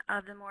some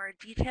of the more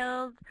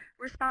detailed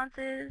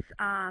responses.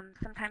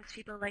 Sometimes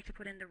people like to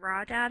put in the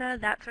raw data.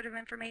 That sort of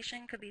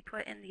information could be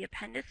put in the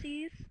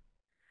appendices.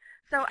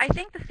 So I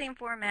think the same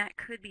format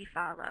could be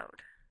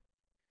followed.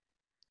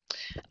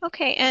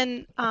 Okay,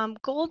 and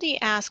Goldie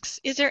asks,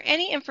 is there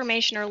any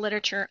information or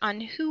literature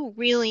on who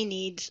really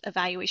needs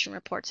evaluation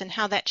reports and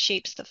how that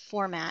shapes the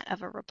format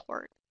of a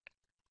report?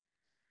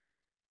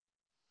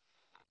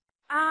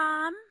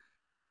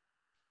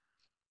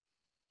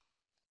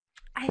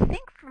 I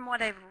think from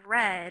what I've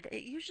read,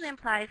 it usually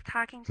implies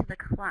talking to the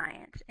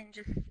client and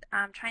just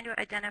trying to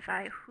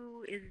identify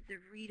who is the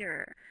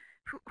reader,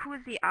 who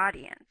is the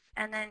audience,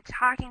 and then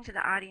talking to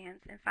the audience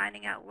and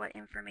finding out what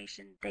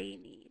information they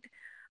need.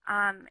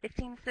 It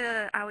seems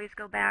to always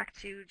go back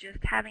to just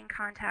having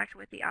contact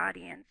with the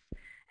audience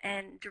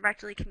and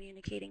directly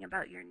communicating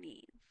about your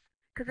needs,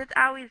 because it's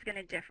always going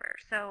to differ.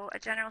 So a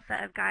general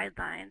set of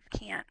guidelines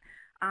can't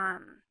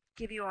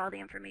give you all the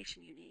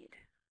information you need.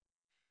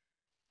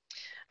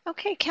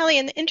 Okay, Kelly,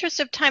 in the interest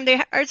of time,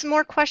 there are some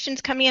more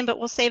questions coming in, but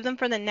we'll save them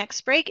for the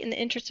next break. In the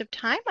interest of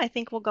time, I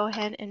think we'll go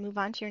ahead and move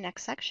on to your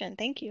next section.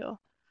 Thank you. All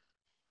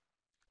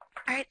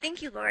right,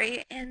 thank you,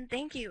 Lori, and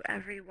thank you,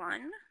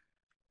 everyone.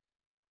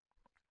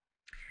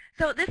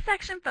 So this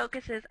section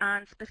focuses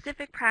on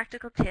specific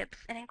practical tips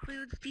and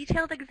includes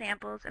detailed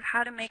examples of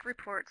how to make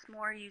reports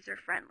more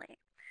user-friendly.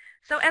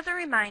 So as a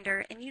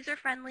reminder, in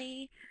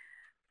user-friendly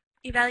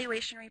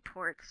evaluation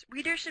reports,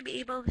 readers should be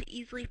able to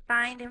easily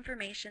find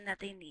information that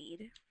they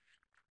need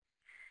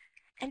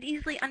and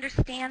easily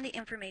understand the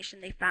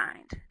information they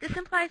find. This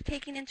implies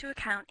taking into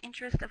account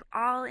interest of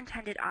all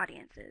intended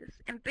audiences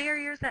and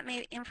barriers that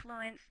may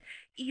influence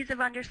ease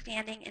of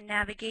understanding and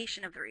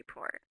navigation of the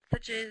report,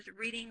 such as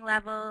reading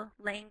level,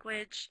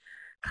 language,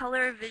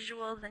 color of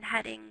visuals and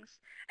headings,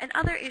 and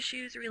other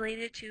issues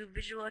related to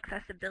visual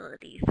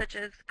accessibility, such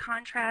as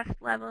contrast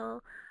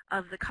level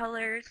of the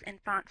colors and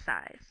font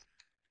size.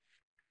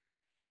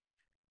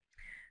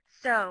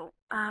 So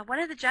one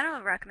of the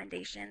general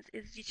recommendations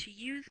is to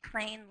use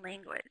plain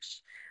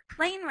language.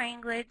 Plain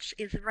language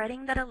is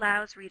writing that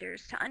allows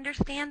readers to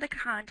understand the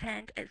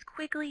content as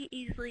quickly,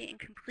 easily, and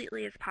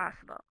completely as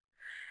possible.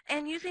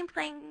 And using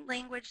plain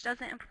language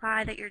doesn't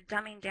imply that you're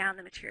dumbing down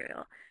the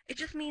material. It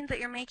just means that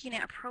you're making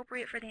it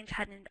appropriate for the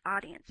intended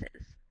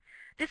audiences.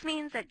 This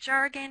means that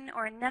jargon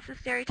or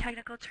unnecessary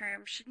technical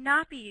terms should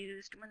not be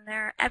used when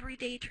there are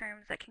everyday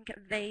terms that can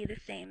convey the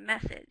same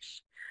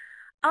message.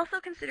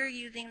 Also consider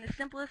using the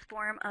simplest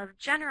form of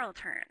general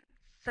terms,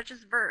 such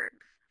as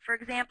verbs. For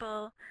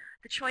example,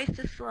 the choice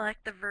to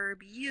select the verb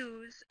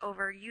use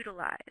over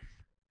utilize.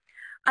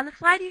 On the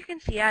slide you can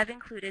see I've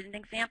included an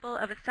example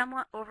of a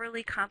somewhat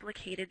overly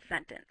complicated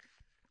sentence,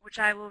 which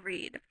I will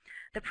read.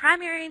 The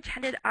primary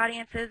intended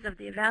audiences of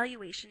the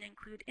evaluation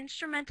include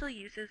instrumental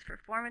uses for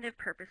formative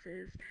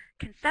purposes,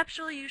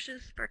 conceptual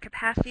uses for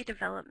capacity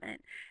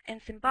development, and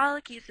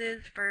symbolic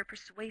uses for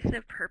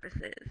persuasive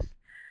purposes.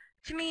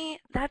 To me,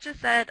 that just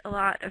said a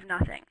lot of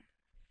nothing.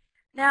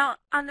 Now,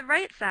 on the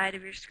right side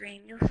of your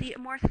screen, you'll see a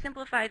more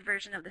simplified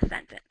version of the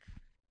sentence.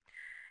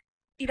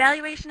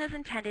 Evaluation is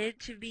intended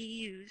to be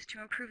used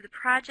to improve the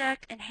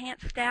project,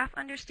 enhance staff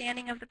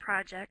understanding of the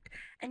project,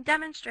 and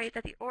demonstrate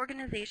that the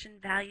organization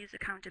values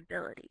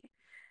accountability.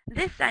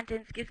 This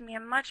sentence gives me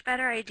a much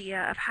better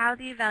idea of how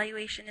the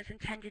evaluation is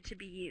intended to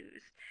be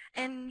used,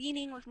 and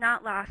meaning was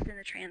not lost in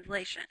the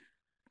translation.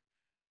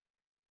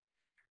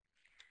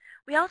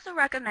 We also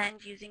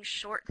recommend using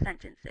short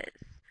sentences.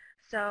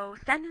 So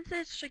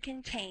sentences should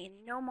contain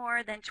no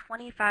more than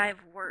 25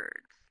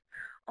 words.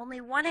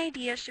 Only one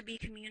idea should be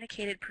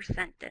communicated per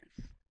sentence.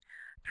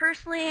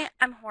 Personally,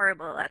 I'm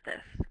horrible at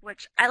this,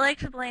 which I like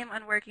to blame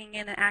on working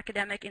in an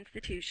academic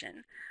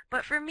institution.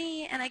 But for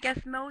me, and I guess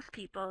most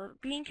people,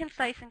 being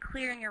concise and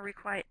clear in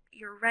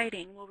your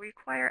writing will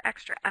require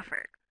extra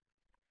effort.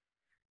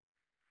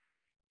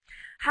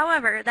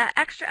 However, that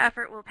extra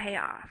effort will pay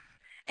off.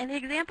 In the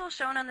example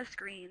shown on the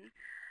screen,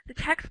 the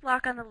text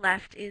block on the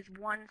left is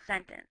one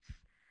sentence,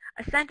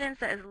 a sentence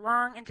that is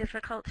long and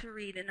difficult to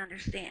read and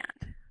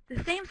understand.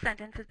 The same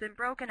sentence has been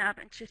broken up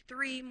into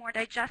 3 more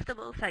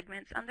digestible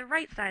segments on the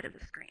right side of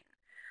the screen.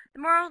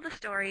 The moral of the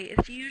story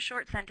is to use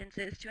short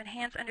sentences to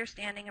enhance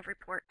understanding of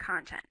report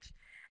content.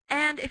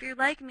 And if you're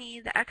like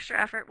me, the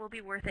extra effort will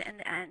be worth it in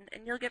the end,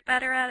 and you'll get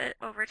better at it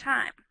over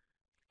time.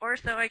 Or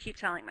so I keep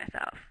telling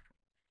myself.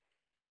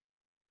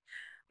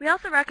 We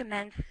also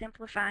recommend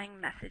simplifying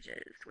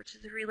messages, which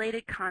is a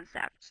related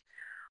concept.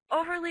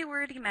 Overly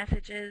wordy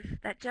messages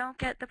that don't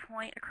get the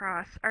point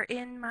across are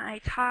in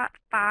my top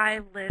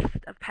 5 list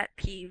of pet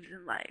peeves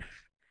in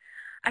life.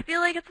 I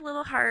feel like it's a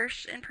little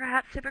harsh and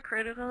perhaps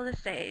hypocritical to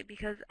say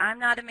because I'm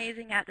not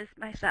amazing at this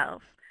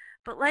myself,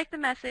 but like the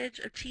message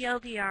of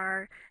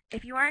TLDR,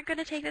 if you aren't going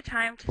to take the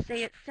time to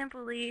say it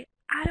simply,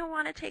 I don't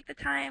want to take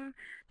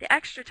the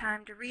extra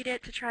time to read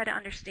it to try to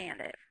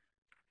understand it.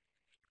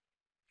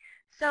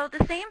 So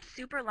the same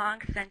super long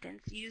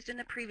sentence used in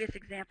the previous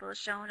example is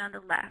shown on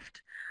the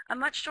left. A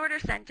much shorter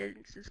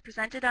sentence is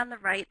presented on the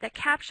right that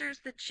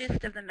captures the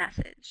gist of the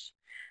message.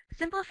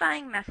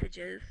 Simplifying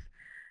messages,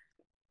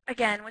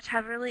 again, which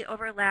heavily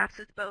overlaps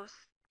with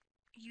both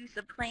use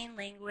of plain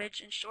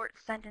language and short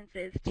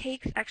sentences,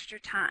 takes extra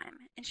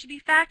time and should be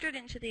factored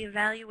into the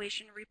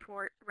evaluation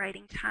report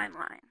writing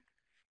timeline.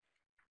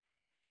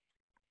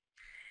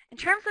 In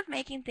terms of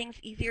making things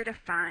easier to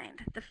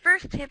find, the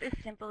first tip is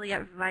simple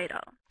yet vital.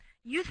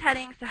 Use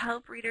headings to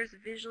help readers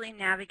visually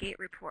navigate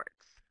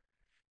reports.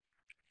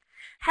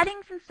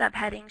 Headings and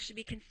subheadings should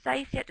be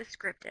concise yet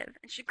descriptive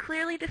and should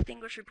clearly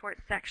distinguish report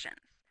sections.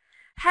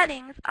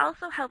 Headings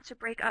also help to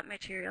break up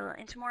material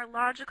into more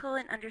logical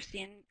and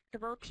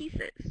understandable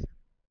pieces.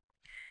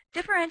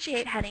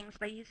 Differentiate headings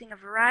by using a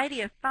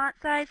variety of font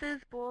sizes,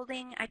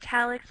 bolding,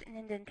 italics, and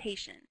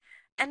indentation.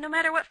 And no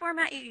matter what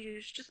format you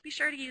use, just be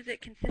sure to use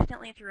it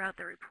consistently throughout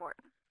the report.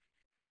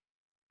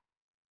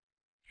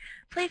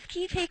 Place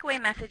key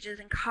takeaway messages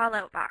in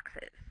call-out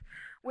boxes,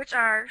 which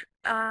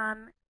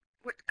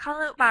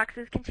call-out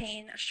boxes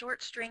contain a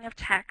short string of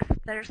text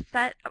that are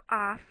set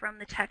off from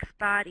the text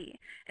body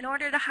in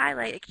order to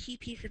highlight a key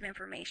piece of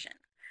information.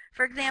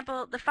 For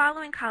example, the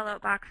following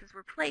call-out boxes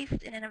were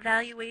placed in an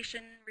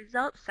evaluation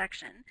results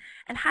section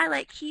and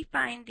highlight key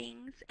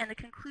findings and the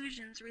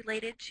conclusions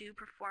related to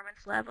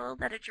performance level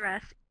that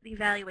address the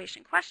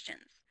evaluation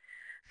questions.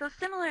 So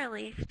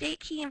similarly, state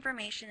key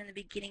information in the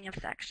beginning of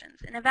sections.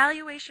 An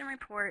evaluation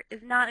report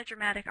is not a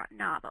dramatic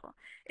novel.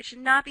 It should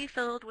not be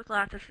filled with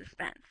lots of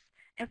suspense.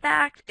 In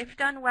fact, if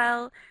done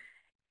well,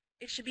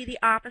 it should be the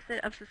opposite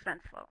of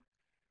suspenseful.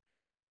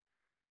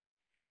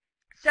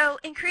 So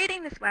in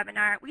creating this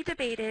webinar, we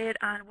debated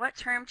on what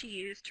term to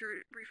use to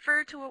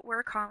refer to what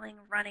we're calling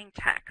running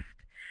text.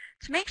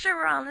 To make sure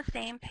we're all on the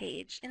same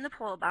page, in the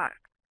poll box,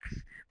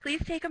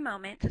 please take a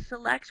moment to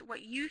select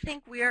what you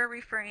think we are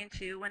referring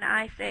to when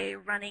I say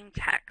running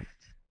text.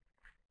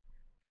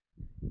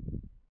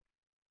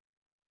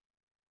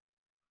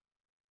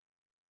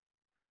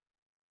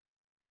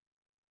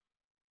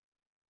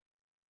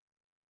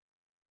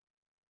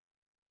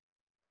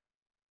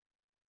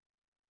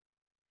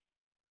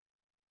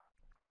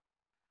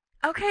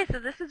 Okay, so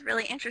this is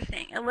really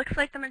interesting. It looks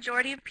like the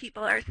majority of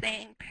people are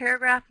saying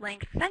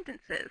paragraph-length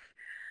sentences,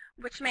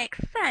 which makes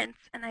sense,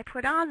 and I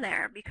put on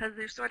there because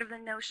there's sort of the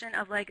notion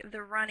of like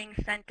the running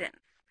sentence.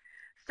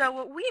 So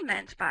what we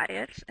meant by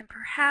it, and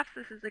perhaps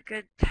this is a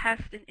good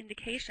test and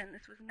indication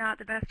this was not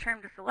the best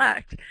term to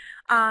select,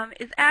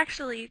 is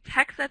actually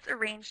text that's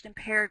arranged in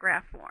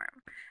paragraph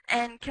form,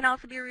 and can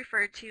also be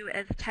referred to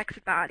as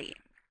text body.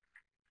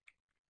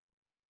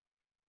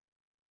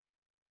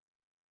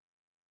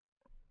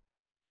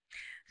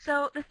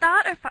 So the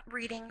thought of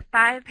reading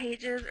 5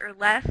 pages or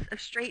less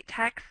of straight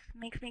text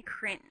makes me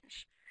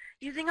cringe.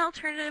 Using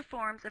alternative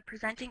forms of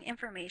presenting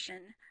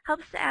information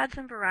helps to add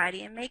some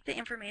variety and make the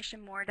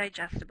information more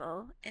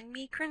digestible, and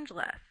me cringe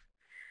less.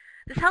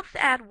 This helps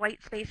to add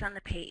white space on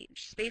the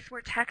page, space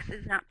where text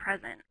is not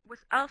present, which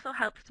also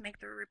helps to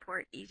make the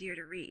report easier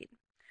to read.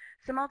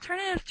 Some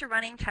alternatives to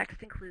running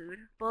text include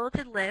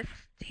bulleted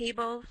lists,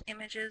 tables,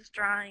 images,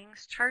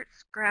 drawings,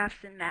 charts,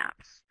 graphs, and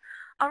maps.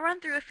 I'll run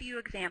through a few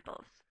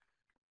examples.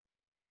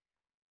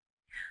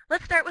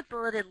 Let's start with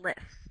bulleted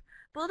lists.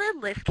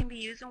 Bulleted lists can be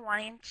used when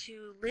wanting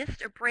to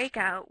list or break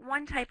out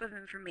one type of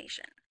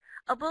information.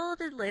 A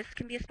bulleted list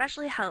can be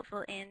especially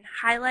helpful in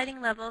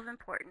highlighting level of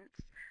importance,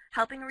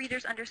 helping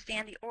readers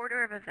understand the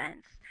order of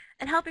events,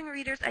 and helping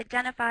readers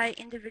identify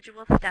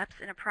individual steps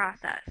in a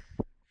process.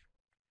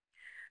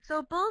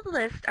 So bulleted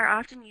lists are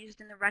often used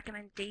in the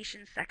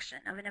recommendations section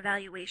of an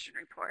evaluation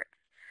report.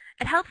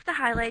 It helps to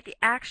highlight the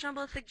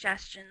actionable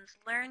suggestions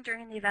learned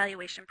during the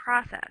evaluation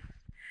process.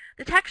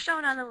 The text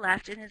shown on the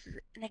left is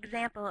an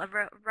example of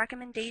a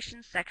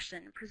recommendation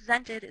section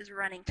presented as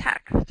running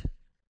text.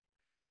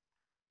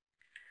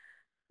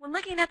 When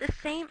looking at the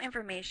same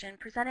information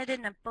presented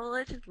in a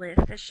bulleted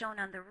list as shown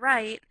on the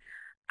right,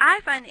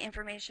 I find the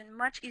information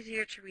much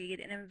easier to read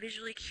and am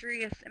visually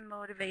curious and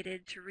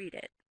motivated to read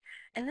it.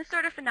 And this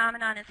sort of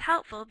phenomenon is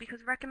helpful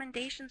because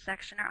recommendation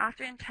sections are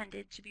often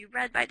intended to be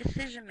read by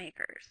decision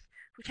makers,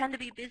 who tend to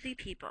be busy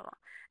people,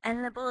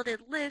 and the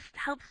bulleted list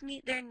helps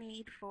meet their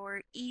need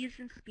for ease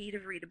and speed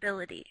of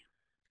readability.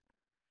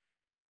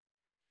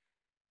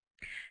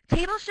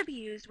 Tables should be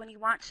used when you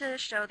want to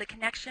show the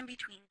connection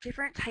between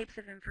different types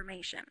of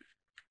information.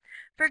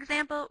 For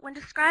example, when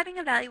describing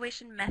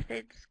evaluation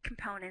methods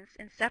components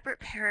in separate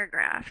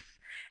paragraphs,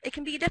 it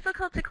can be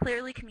difficult to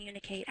clearly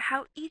communicate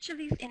how each of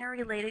these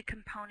interrelated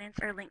components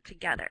are linked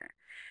together.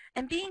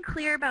 And being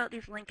clear about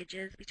these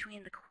linkages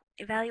between the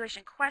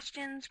evaluation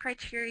questions,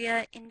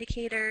 criteria,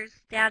 indicators,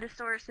 data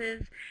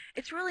sources,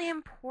 it's really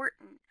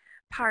important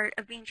part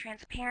of being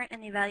transparent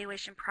in the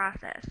evaluation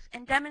process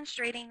and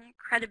demonstrating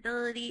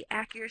credibility,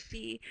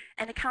 accuracy,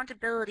 and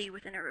accountability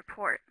within a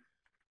report.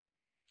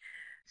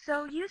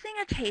 So using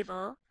a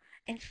table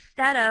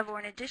instead of or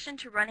in addition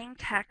to running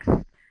text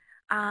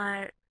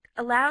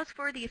allows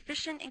for the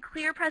efficient and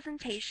clear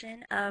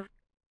presentation of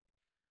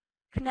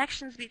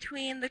connections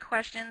between the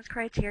questions,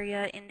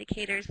 criteria,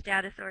 indicators,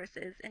 data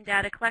sources, and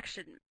data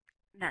collection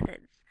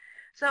methods.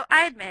 So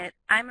I admit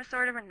I'm a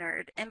sort of a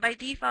nerd and by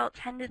default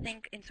tend to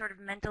think in sort of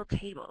mental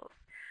tables.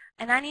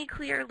 And I need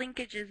clear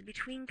linkages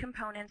between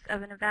components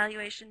of an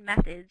evaluation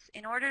methods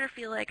in order to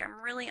feel like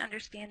I'm really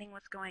understanding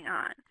what's going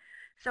on.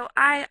 So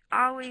I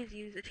always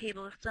use a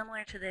table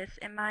similar to this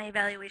in my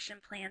evaluation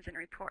plans and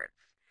reports.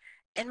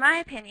 In my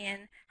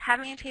opinion,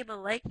 having a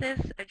table like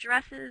this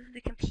addresses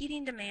the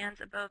competing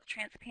demands of both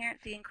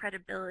transparency and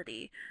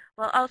credibility,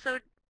 while also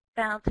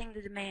balancing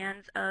the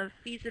demands of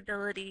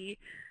feasibility,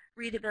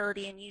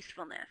 readability, and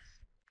usefulness.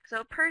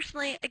 So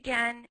personally,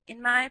 again,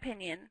 in my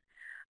opinion,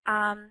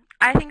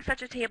 I think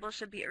such a table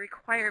should be a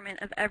requirement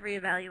of every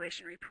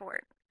evaluation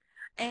report.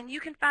 And you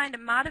can find a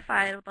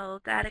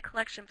modifiable data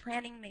collection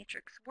planning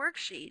matrix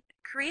worksheet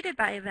created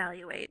by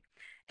Evaluate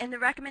in the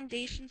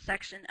recommendations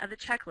section of the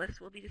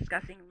checklist we'll be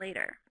discussing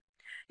later.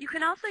 You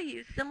can also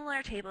use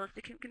similar tables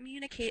to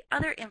communicate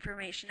other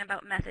information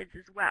about methods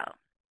as well.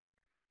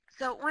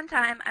 So one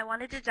time I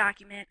wanted to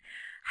document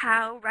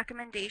how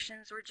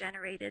recommendations were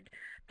generated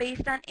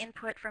based on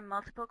input from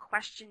multiple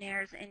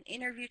questionnaires and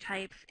interview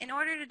types in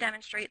order to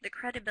demonstrate the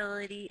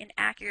credibility and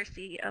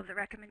accuracy of the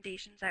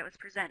recommendations I was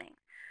presenting.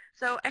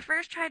 So I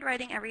first tried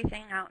writing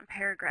everything out in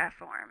paragraph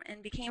form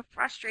and became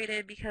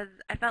frustrated because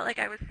I felt like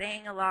I was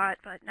saying a lot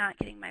but not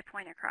getting my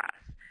point across.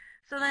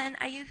 So then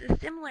I used a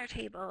similar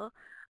table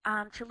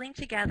to link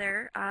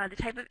together the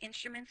type of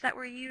instruments that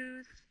were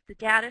used, the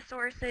data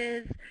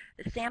sources,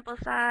 the sample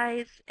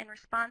size and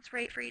response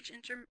rate for each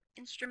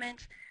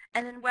instrument,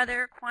 and then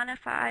whether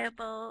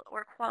quantifiable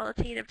or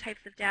qualitative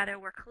types of data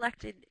were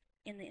collected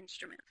in the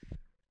instruments.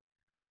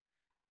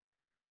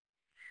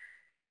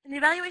 In the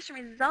evaluation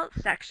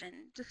results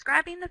section,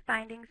 describing the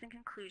findings and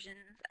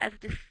conclusions as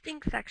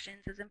distinct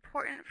sections is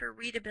important for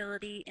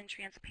readability and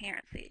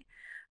transparency.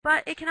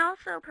 But it can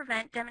also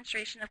prevent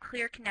demonstration of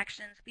clear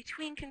connections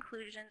between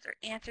conclusions or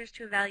answers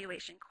to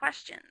evaluation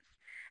questions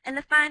and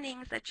the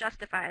findings that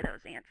justify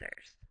those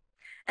answers.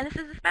 And this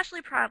is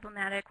especially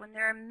problematic when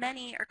there are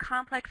many or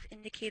complex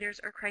indicators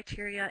or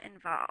criteria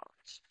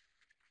involved.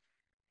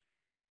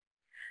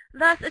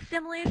 Thus, a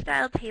similarly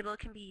styled table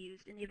can be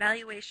used in the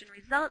evaluation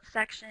results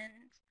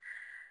section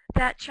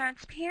that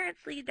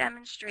transparently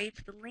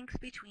demonstrates the links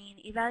between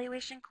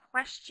evaluation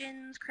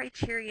questions,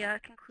 criteria,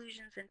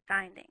 conclusions, and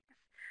findings.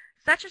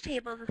 Such a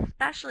table is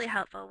especially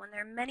helpful when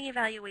there are many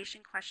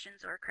evaluation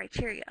questions or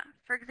criteria.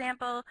 For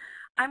example,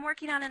 I'm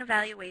working on an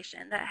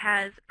evaluation that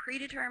has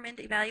predetermined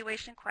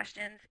evaluation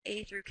questions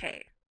A through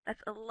K.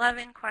 That's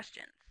 11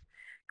 questions.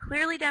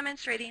 Clearly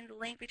demonstrating the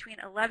link between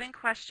 11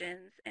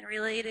 questions and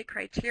related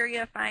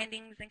criteria,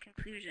 findings, and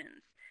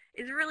conclusions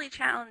is really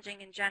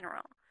challenging in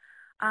general.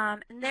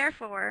 And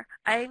therefore,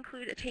 I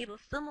include a table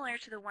similar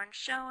to the one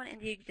shown in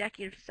the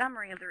executive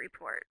summary of the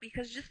report,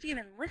 because just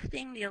even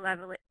listing the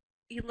 11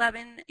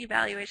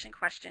 evaluation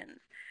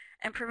questions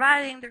and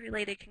providing the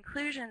related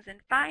conclusions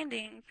and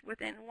findings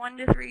within 1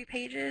 to 3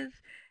 pages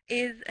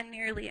is a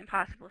nearly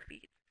impossible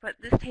feat. But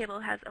this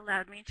table has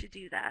allowed me to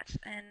do that,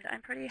 and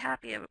I'm pretty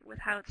happy with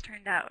how it's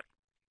turned out.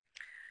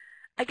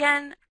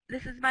 Again,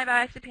 this is my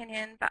biased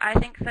opinion, but I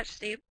think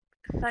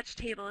such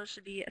tables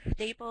should be a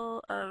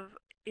staple of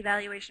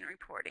evaluation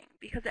reporting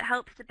because it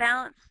helps to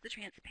balance the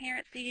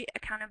transparency,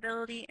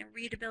 accountability, and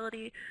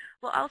readability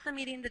while also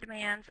meeting the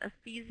demands of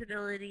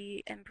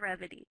feasibility and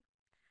brevity.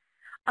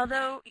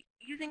 Although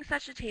using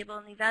such a table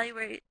in the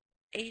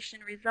evaluation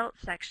results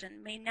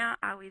section may not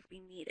always be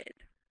needed.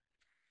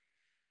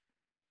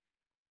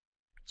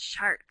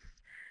 Charts.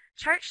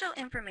 Charts show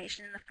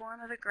information in the form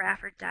of a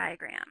graph or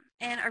diagram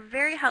and are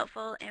very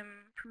helpful in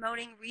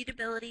promoting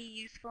readability,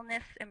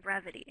 usefulness, and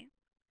brevity.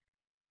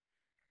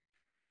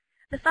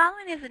 The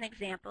following is an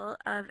example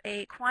of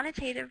a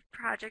quantitative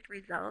project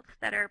results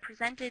that are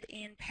presented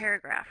in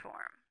paragraph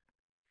form.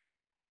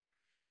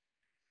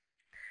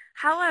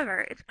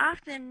 However, it's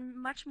often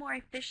much more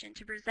efficient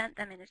to present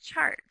them in a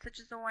chart, such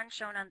as the one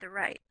shown on the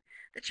right.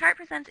 The chart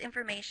presents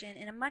information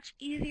in a much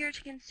easier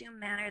to consume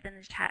manner than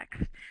the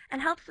text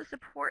and helps to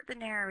support the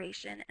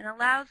narration and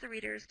allows the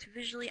readers to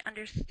visually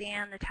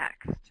understand the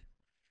text.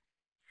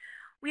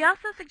 We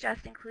also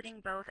suggest including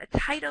both a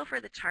title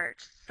for the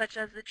chart, such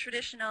as the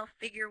traditional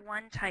Figure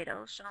 1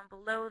 title shown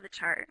below the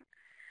chart,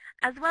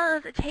 as well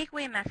as a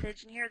takeaway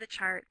message near the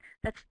chart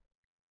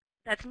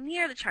that's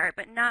near the chart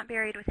but not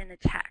buried within the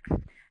text.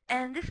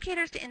 And this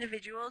caters to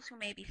individuals who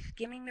may be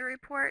skimming the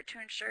report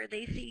to ensure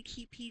they see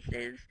key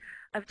pieces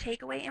of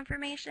takeaway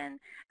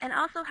information, and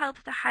also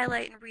helps to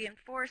highlight and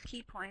reinforce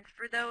key points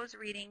for those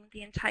reading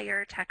the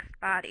entire text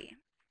body.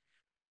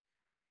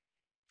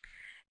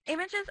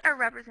 Images are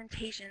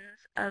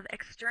representations of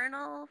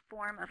external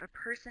form of a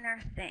person or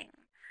thing.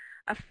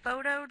 A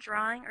photo,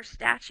 drawing, or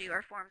statue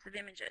are forms of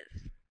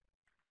images.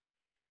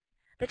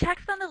 The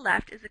text on the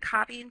left is a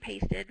copy and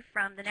pasted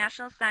from the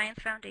National Science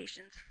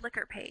Foundation's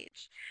Flickr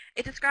page.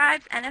 It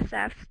describes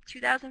NSF's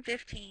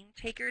 2015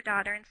 Take Your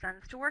Daughter and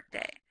Sons to Work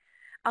Day.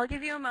 I'll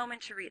give you a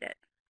moment to read it.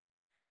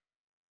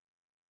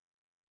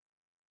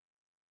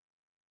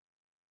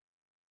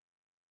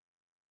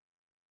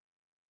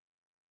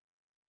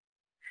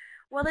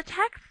 While the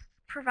text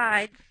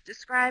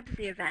describes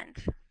the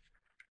event,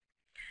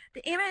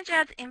 the image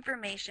adds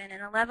information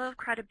and a level of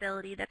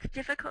credibility that's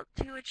difficult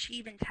to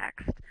achieve in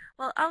text,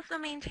 while also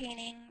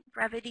maintaining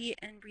brevity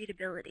and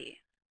readability.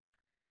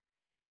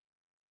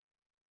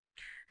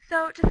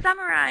 So, to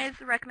summarize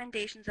the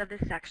recommendations of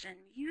this section,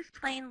 use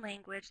plain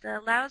language that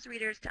allows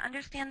readers to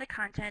understand the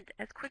content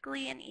as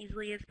quickly and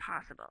easily as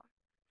possible.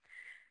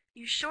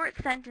 Use short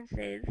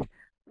sentences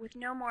with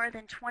no more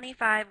than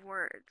 25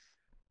 words.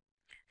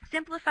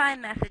 Simplify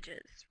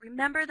messages.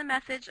 Remember the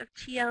message of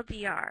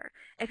TLDR.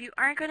 If you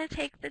aren't going to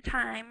take the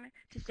time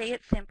to say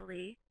it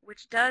simply,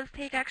 which does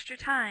take extra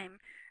time,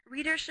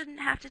 readers shouldn't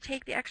have to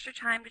take the extra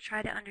time to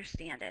try to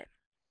understand it.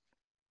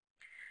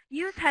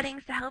 Use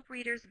headings to help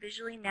readers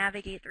visually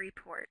navigate the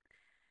report.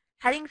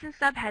 Headings and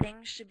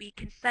subheadings should be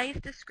concise,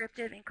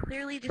 descriptive, and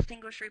clearly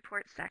distinguish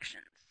report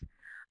sections.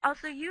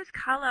 Also use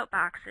callout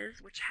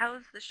boxes, which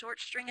house the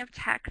short string of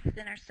text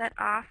and are set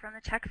off from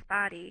the text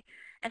body,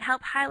 and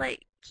help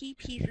highlight key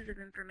pieces of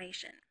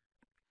information.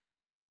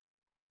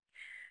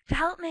 To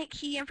help make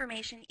key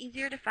information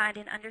easier to find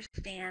and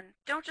understand,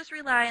 don't just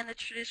rely on the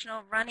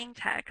traditional running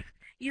text.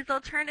 Use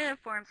alternative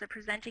forms of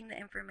presenting the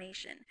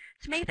information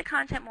to make the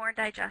content more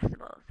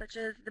digestible, such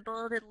as the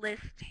bulleted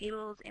lists,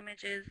 tables,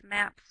 images,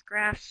 maps,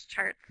 graphs,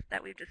 charts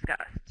that we've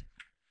discussed.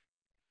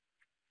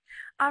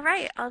 All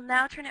right, I'll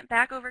now turn it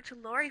back over to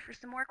Lori for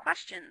some more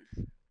questions.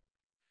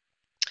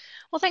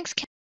 Well, thanks,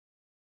 Kelly.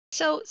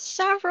 So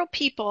several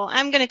people,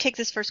 I'm going to take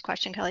this first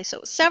question, Kelly.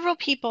 So several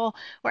people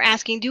were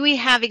asking, do we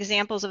have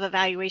examples of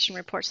evaluation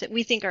reports that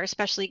we think are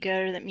especially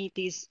good or that meet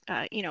these,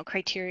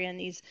 criteria and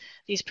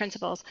these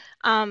principles?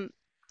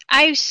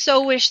 I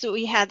so wish that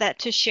we had that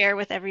to share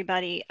with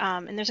everybody,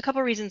 and there's a couple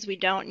of reasons we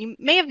don't. You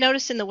may have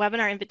noticed in the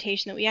webinar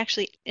invitation that we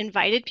actually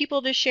invited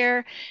people to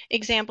share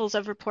examples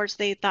of reports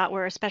they thought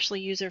were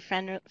especially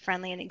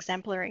user-friendly and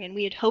exemplary, and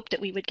we had hoped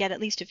that we would get at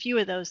least a few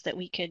of those that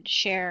we could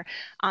share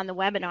on the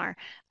webinar.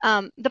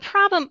 Part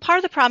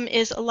of the problem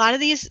is a lot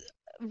of these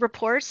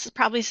reports,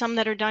 probably some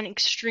that are done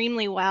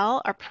extremely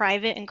well, are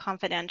private and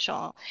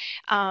confidential.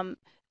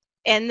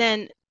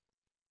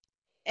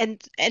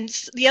 And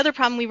the other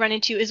problem we run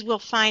into is we'll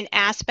find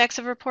aspects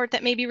of a report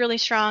that may be really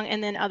strong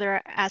and then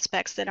other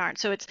aspects that aren't.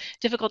 So it's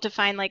difficult to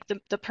find like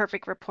the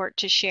perfect report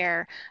to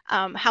share.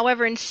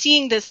 However, in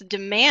seeing this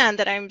demand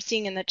that I'm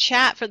seeing in the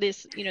chat for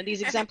this,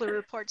 these exemplary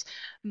reports,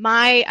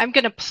 I'm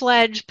going to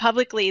pledge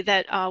publicly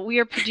that we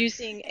are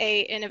producing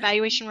an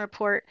evaluation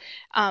report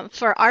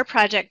for our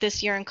project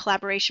this year in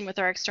collaboration with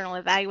our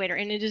external evaluator.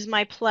 And it is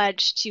my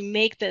pledge to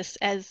make this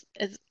as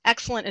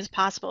excellent as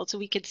possible so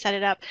we could set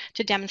it up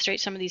to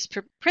demonstrate some of these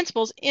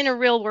principles in a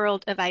real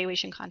world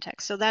evaluation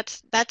context. So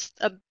that's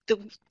the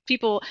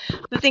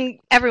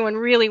thing everyone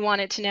really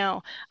wanted to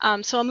know.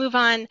 So I'll move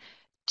on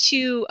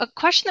to a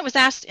question that was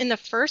asked in the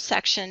first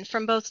section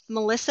from both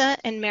Melissa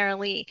and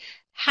Marilee.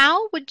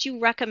 How would you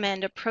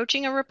recommend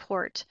approaching a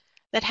report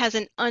that has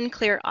an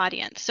unclear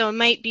audience? So it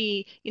might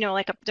be,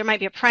 there might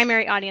be a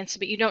primary audience,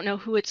 but you don't know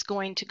who it's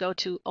going to go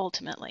to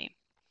ultimately.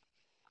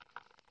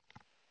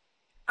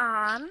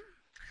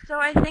 So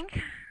I think,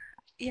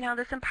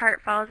 this in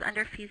part falls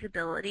under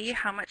feasibility.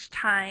 How much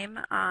time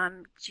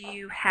do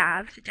you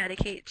have to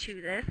dedicate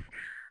to this?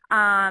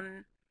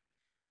 And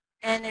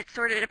it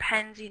sort of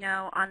depends,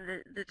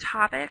 on the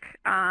topic.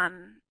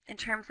 In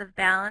terms of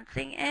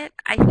balancing it,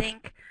 I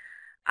think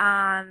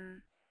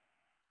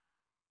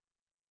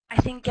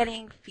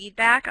getting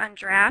feedback on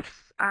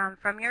drafts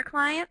from your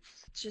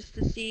clients just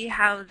to see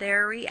how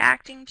they're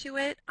reacting to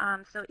it.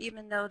 So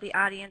even though the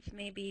audience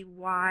may be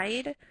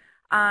wide,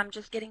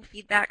 just getting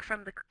feedback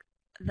from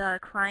the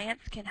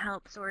clients can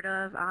help sort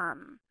of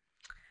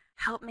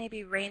help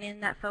maybe rein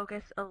in that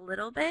focus a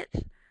little bit.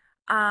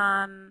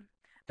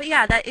 But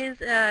yeah, that is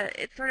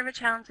it's sort of a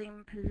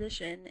challenging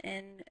position,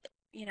 and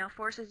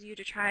forces you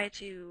to try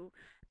to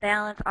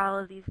balance all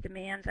of these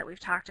demands that we've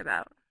talked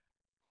about.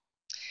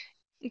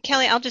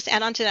 Kelly, I'll just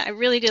add on to that. I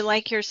really did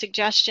like your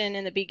suggestion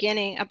in the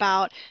beginning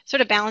about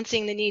sort of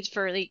balancing the needs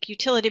for like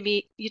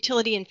utility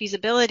and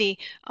feasibility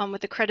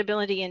with the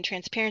credibility and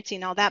transparency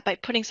and all that by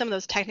putting some of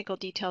those technical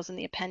details in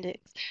the appendix.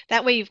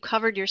 That way you've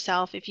covered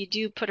yourself. If you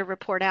do put a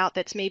report out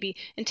that's maybe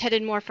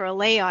intended more for a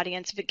lay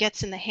audience, if it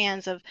gets in the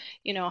hands of,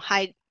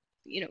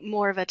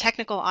 more of a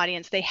technical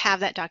audience, they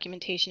have that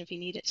documentation if you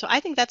need it. So I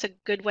think that's a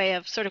good way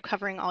of sort of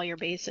covering all your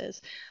bases.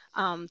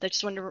 I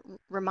just wanted to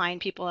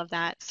remind people of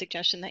that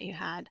suggestion that you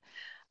had.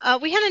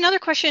 We had another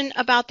question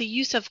about the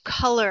use of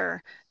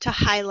color to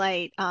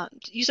highlight,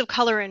 use of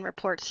color in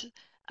reports,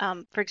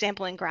 for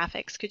example, in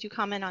graphics. Could you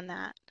comment on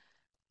that?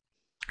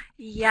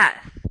 Yes.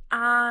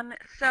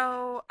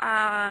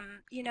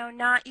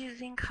 Not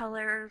using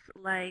colors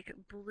like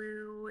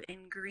blue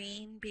and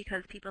green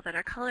because people that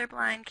are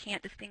colorblind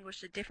can't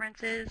distinguish the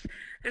differences.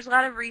 There's a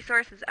lot of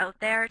resources out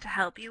there to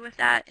help you with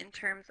that in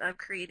terms of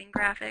creating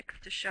graphics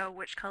to show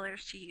which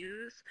colors to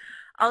use.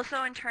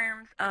 Also in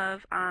terms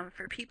of,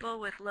 for people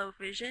with low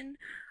vision,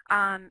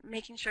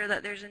 making sure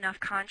that there's enough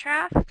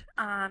contrast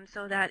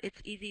so that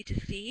it's easy to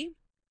see.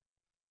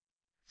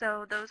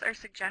 So those are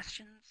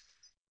suggestions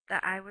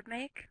that I would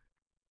make.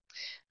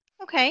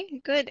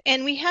 Okay, good.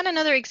 And we had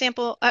another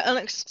example,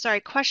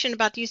 question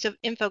about the use of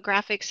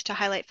infographics to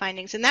highlight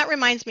findings. And that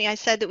reminds me, I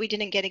said that we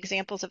didn't get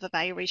examples of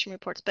evaluation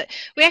reports, but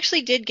we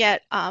actually did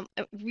get a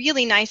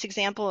really nice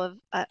example of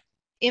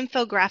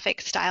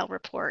infographic style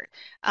report.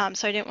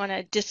 So I didn't want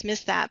to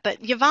dismiss that. But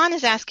Yvonne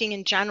is asking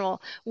in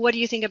general, what do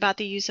you think about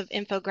the use of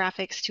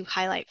infographics to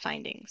highlight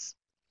findings?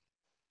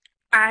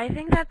 I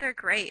think that they're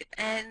great,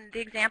 and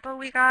the example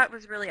we got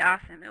was really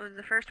awesome. It was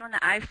the first one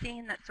that I've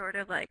seen that sort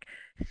of like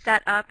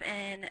set up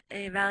in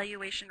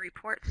evaluation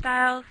report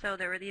style. So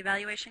there were the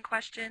evaluation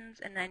questions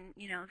and then,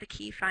 the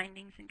key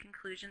findings and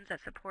conclusions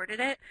that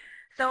supported it.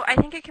 So I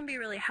think it can be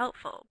really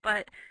helpful,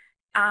 but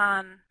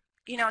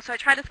so I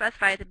try to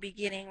specify at the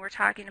beginning we're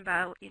talking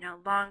about,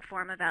 long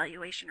form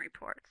evaluation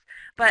reports.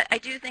 But I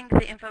do think the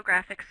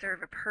infographics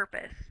serve a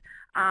purpose.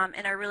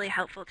 And are really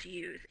helpful to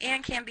use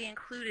and can be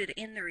included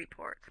in the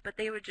reports, but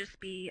they would just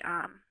be,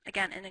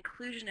 again, an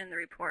inclusion in the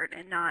report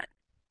and not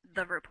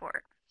the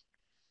report.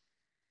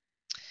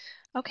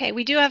 Okay,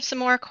 we do have some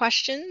more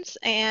questions,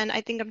 and I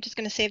think I'm just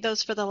going to save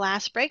those for the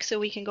last break so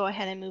we can go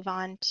ahead and move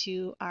on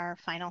to our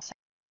final section.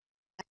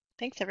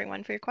 Thanks,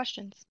 everyone, for your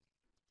questions.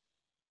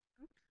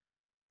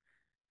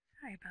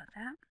 Sorry about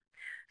that.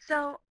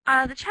 So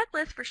the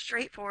checklist for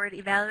straightforward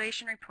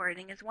evaluation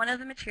reporting is one of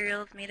the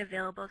materials made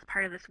available as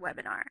part of this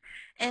webinar.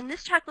 And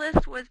this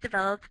checklist was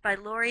developed by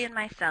Lori and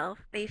myself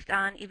based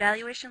on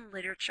evaluation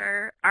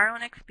literature, our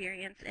own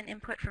experience, and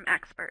input from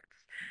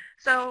experts.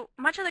 So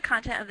much of the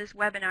content of this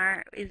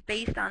webinar is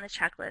based on the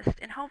checklist,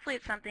 and hopefully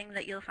it's something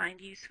that you'll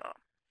find useful.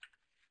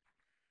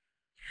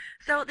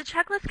 So the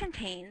checklist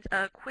contains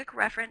a quick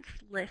reference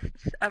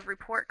lists of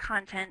report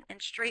content and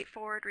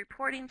straightforward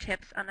reporting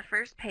tips on the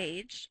first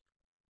page.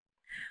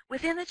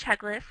 Within the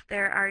checklist,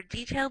 there are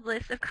detailed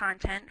lists of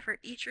content for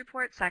each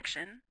report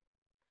section,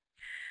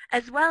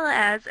 as well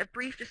as a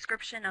brief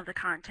description of the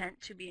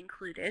content to be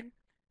included,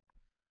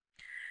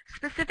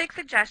 specific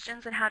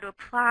suggestions on how to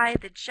apply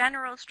the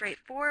general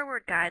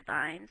straightforward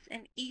guidelines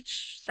in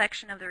each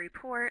section of the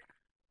report,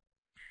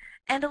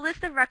 and a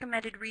list of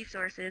recommended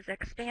resources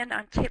that expand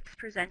on tips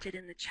presented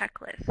in the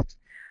checklist.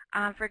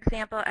 For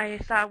example, I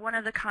saw one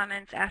of the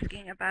comments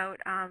asking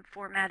about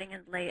formatting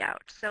and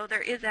layout. So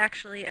there is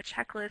actually a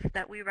checklist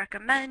that we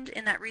recommend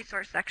in that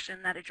resource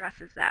section that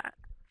addresses that.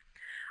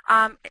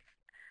 And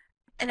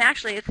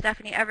actually, it's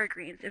Stephanie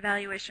Evergreen's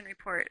Evaluation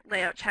Report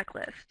Layout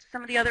Checklist.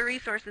 Some of the other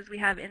resources we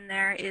have in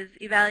there is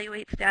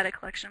Evaluate's Data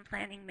Collection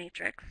Planning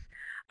Matrix,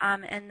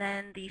 and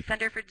then the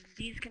Center for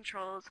Disease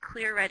Control's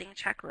Clear Writing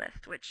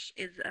Checklist, which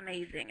is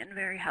amazing and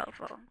very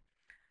helpful.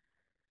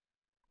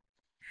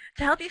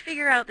 To help you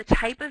figure out the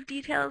type of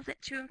details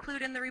to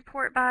include in the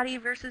report body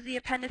versus the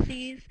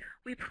appendices,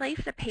 we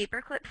place a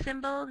paperclip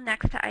symbol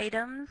next to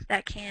items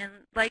that can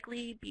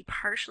likely be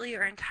partially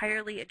or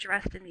entirely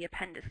addressed in the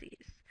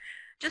appendices,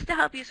 just to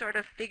help you sort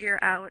of figure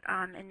out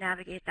and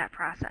navigate that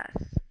process.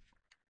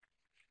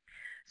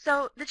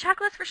 So the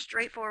checklist for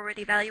straightforward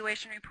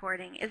evaluation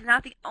reporting is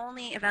not the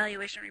only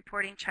evaluation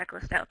reporting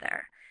checklist out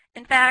there.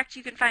 In fact,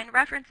 you can find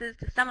references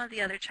to some of the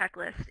other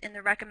checklists in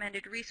the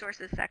recommended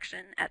resources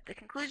section at the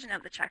conclusion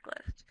of the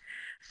checklist.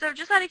 So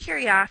just out of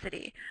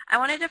curiosity, I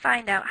wanted to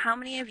find out how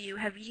many of you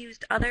have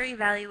used other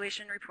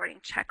evaluation reporting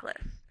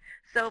checklists.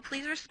 So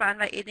please respond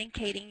by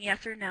indicating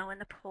yes or no in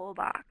the poll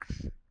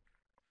box.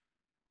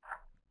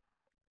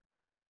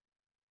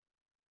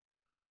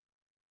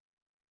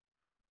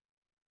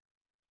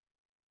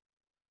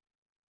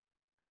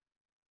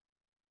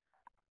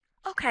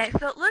 Okay,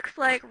 so it looks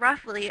like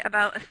roughly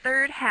about a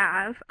third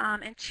have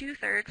and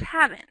 2/3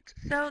 haven't.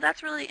 So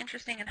that's really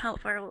interesting and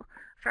helpful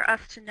for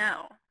us to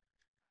know.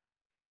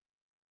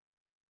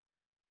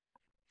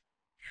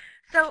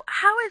 So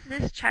how is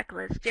this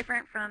checklist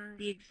different from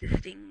the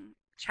existing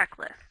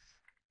checklists?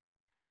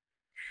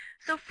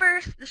 So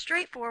first, the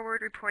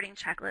straightforward reporting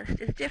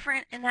checklist is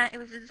different in that it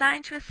was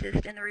designed to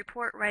assist in the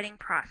report writing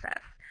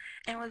process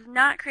and was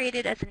not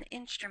created as an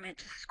instrument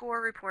to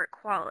score report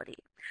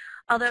quality.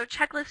 Although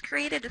checklists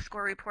created to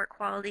score report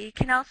quality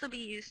can also be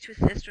used to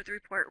assist with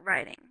report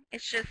writing. They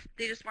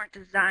just weren't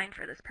designed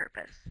for this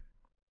purpose.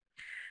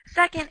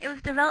 Second, it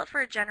was developed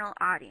for a general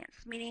audience,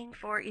 meaning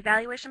for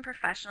evaluation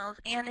professionals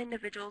and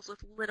individuals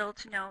with little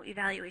to no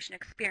evaluation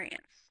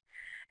experience.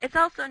 It's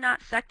also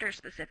not sector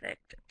specific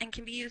and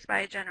can be used by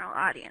a general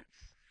audience.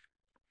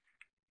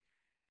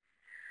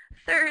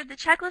 Third, the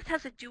checklist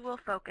has a dual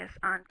focus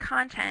on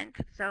content,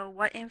 so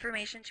what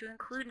information to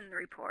include in the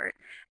report,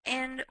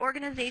 and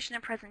organization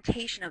and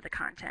presentation of the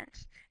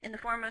content in the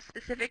form of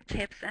specific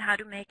tips on how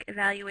to make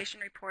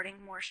evaluation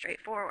reporting more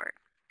straightforward.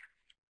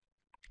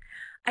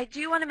 I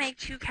do want to make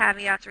two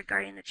caveats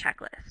regarding the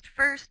checklist.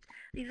 First,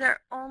 these are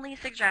only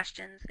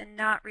suggestions and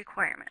not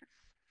requirements.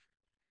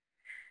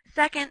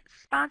 Second,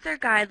 sponsor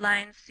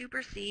guidelines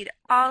supersede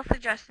all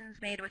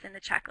suggestions made within the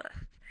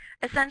checklist.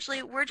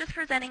 Essentially, we're just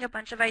presenting a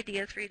bunch of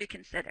ideas for you to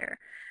consider,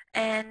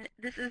 and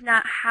this is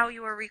not how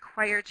you are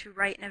required to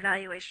write an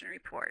evaluation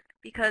report,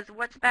 because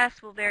what's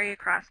best will vary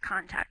across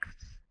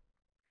contexts.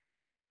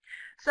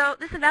 So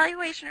this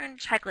evaluation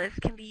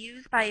checklist can be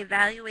used by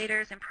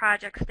evaluators and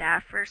project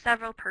staff for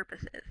several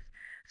purposes.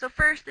 So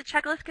first, the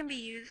checklist can be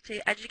used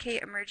to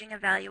educate emerging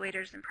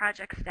evaluators and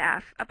project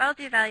staff about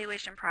the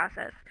evaluation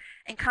process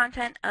and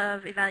content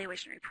of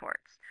evaluation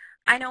reports.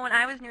 I know when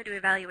I was new to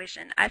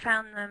evaluation, I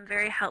found them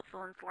very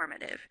helpful and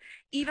informative,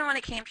 even when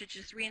it came to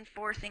just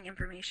reinforcing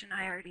information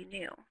I already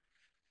knew.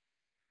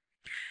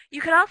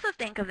 You could also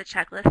think of the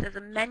checklist as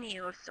a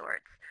menu of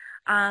sorts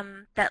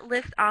that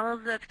lists all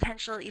of the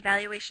potential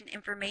evaluation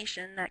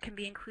information that can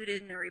be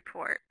included in a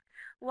report.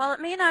 While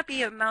it may not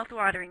be a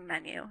mouth-watering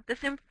menu,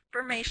 this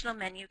informational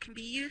menu can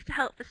be used to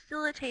help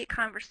facilitate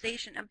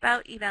conversation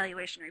about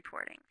evaluation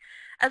reporting,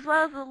 as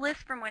well as a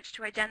list from which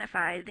to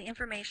identify the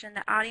information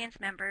that audience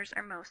members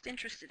are most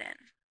interested in.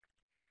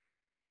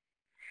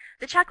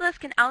 The checklist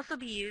can also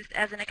be used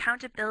as an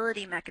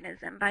accountability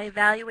mechanism by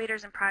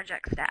evaluators and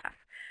project staff.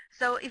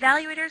 So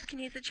evaluators can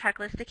use the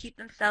checklist to keep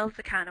themselves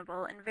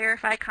accountable and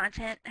verify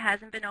content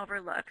hasn't been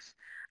overlooked.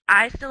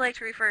 I still like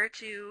to refer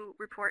to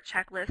report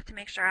checklists to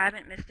make sure I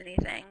haven't missed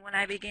anything when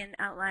I begin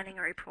outlining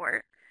a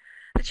report.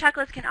 The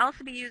checklist can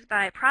also be used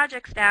by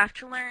project staff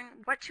to learn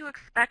what to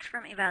expect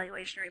from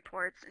evaluation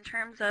reports in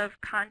terms of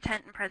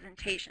content and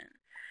presentation.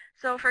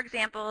 So for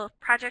example,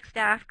 project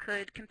staff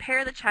could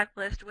compare the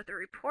checklist with the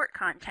report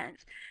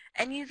content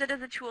and use it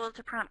as a tool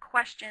to prompt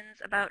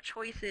questions about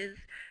choices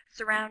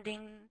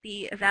surrounding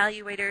the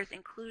evaluator's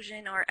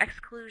inclusion or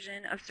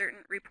exclusion of certain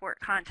report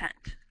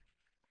content.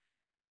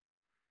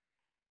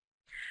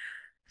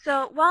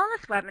 So while in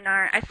this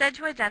webinar, I said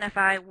to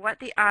identify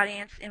what the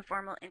audience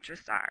informal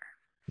interests are.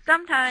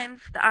 Sometimes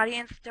the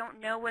audience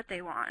don't know what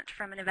they want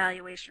from an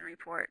evaluation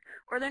report,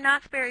 or they're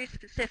not very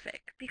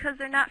specific because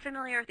they're not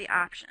familiar with the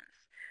options.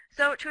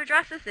 So to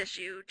address this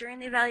issue, during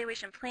the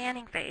evaluation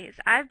planning phase,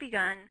 I've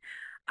begun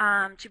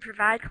to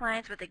provide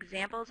clients with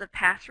examples of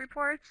past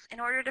reports in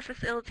order to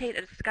facilitate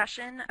a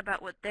discussion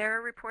about what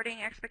their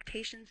reporting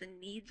expectations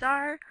and needs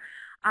are.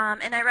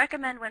 And I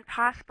recommend when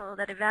possible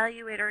that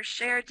evaluators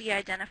share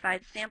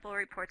de-identified sample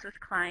reports with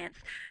clients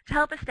to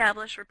help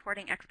establish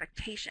reporting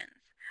expectations.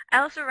 I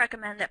also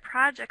recommend that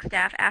project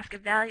staff ask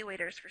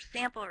evaluators for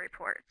sample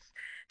reports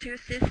to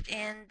assist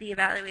in the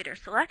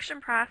evaluator selection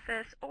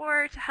process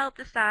or to help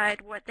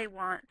decide what they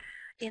want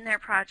in their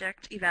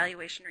project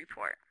evaluation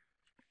report.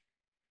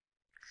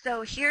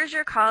 So here's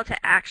your call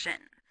to action.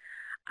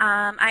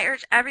 I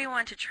urge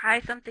everyone to try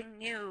something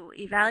new,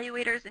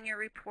 evaluators in your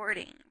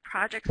reporting,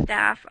 project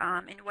staff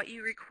in what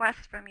you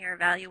request from your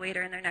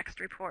evaluator in their next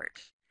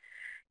report.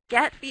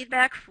 Get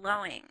feedback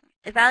flowing.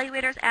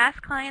 Evaluators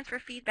ask clients for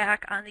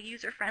feedback on the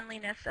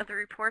user-friendliness of the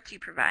reports you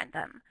provide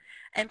them.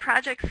 And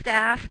project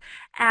staff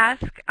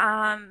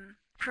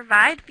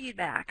provide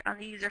feedback on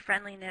the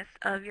user-friendliness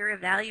of your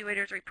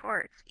evaluators'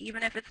 reports,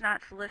 even if it's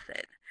not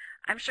solicited.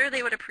 I'm sure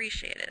they would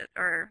appreciate it,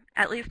 or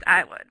at least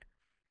I would.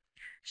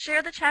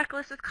 Share the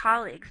checklist with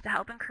colleagues to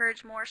help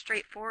encourage more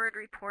straightforward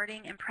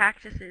reporting and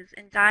practices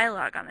and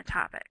dialogue on the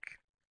topic.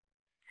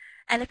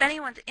 And if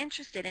anyone's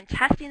interested in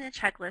testing the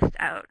checklist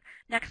out,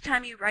 next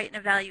time you write an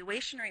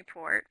evaluation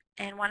report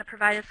and want to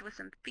provide us with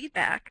some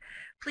feedback,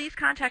 please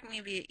contact me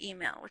via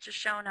email, which is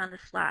shown on the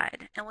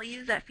slide, and we'll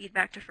use that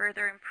feedback to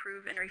further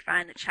improve and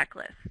refine the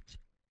checklist.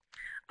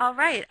 All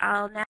right,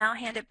 I'll now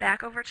hand it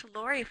back over to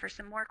Lori for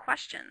some more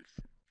questions.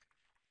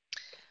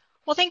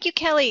 Well, thank you,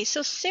 Kelly.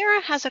 So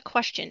Sarah has a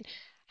question.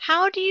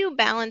 How do you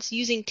balance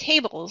using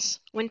tables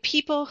when for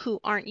people who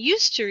aren't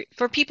used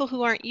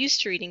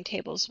to reading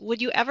tables? Would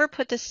you ever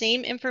put the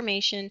same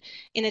information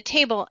in a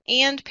table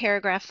and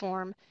paragraph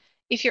form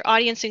if your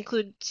audience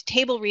includes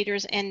table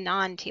readers and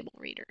non-table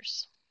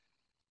readers?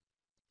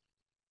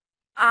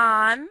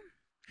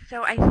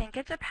 So I think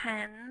it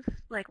depends,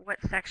 like what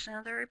section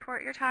of the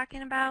report you're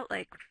talking about,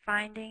 like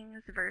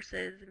findings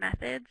versus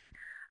methods.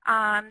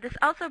 This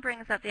also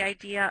brings up the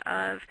idea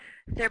of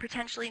there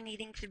potentially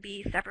needing to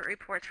be separate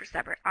reports for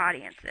separate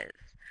audiences.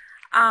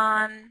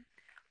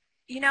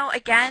 You know,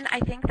 again, I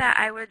think that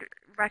I would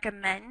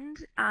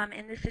recommend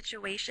in this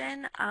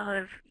situation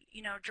of,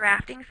 you know,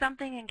 drafting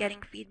something and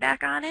getting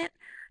feedback on it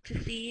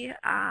to see,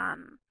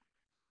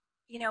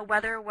 you know,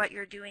 whether what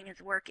you're doing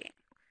is working.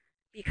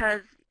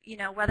 Because, you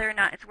know, whether or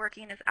not it's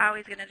working is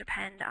always going to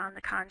depend on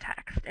the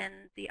context and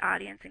the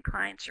audience and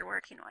clients you're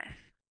working with.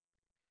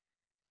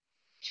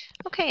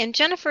 Okay, and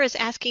Jennifer is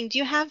asking, do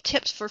you have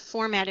tips for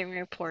formatting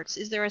reports?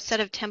 Is there a set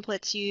of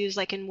templates you use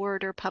like in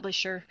Word or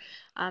Publisher?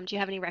 Do you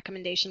have any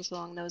recommendations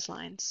along those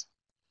lines?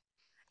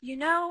 You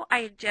know,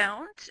 I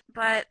don't,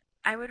 but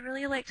I would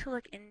really like to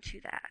look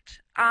into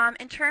that.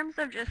 In terms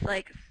of just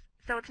like,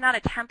 so it's not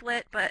a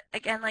template, but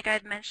again, like I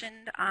had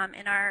mentioned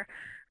in our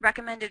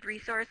recommended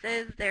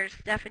resources, there's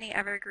Stephanie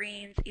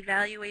Evergreen's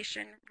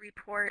evaluation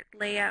report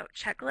layout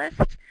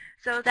checklist.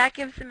 So that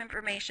gives some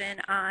information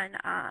on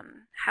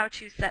how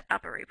to set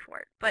up a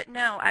report. But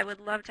no, I would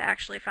love to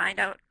actually find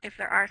out if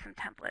there are some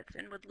templates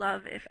and would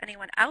love if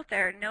anyone out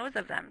there knows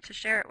of them to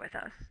share it with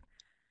us.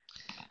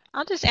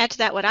 I'll just add to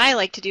that. What I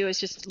like to do is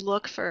just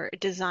look for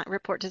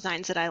report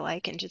designs that I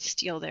like and just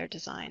steal their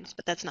designs,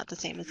 but that's not the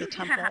same as a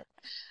template.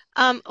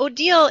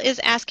 Odile is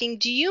asking,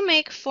 do you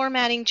make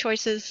formatting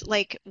choices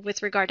like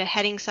with regard to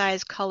heading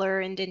size,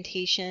 color,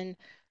 indentation,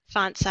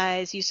 font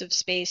size, use of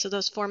space, so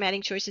those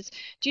formatting choices,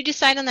 do you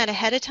decide on that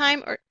ahead of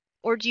time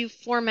or do you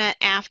format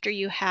after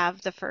you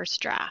have the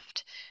first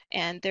draft?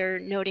 And they're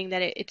noting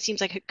that it seems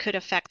like it could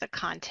affect the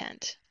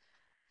content.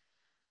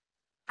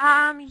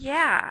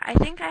 Yeah, I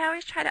think I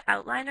always try to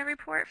outline a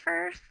report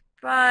first,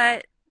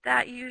 but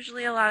that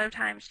usually a lot of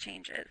times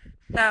changes.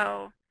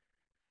 So,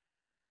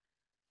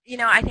 you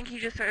know, I think you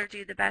just sort of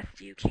do the best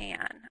you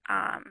can.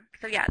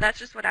 So yeah, that's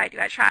just what I do.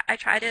 I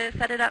try to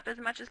set it up as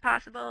much as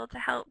possible to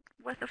help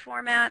with the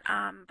format,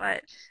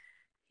 but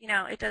you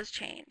know, it does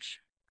change.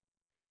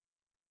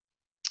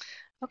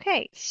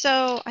 Okay,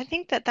 so I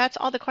think that that's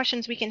all the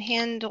questions we can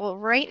handle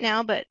right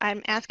now, but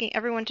I'm asking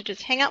everyone to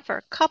just hang out for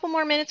a couple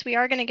more minutes. We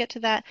are going to get to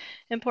that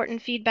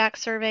important feedback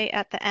survey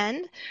at the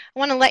end. I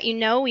want to let you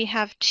know we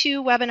have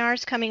 2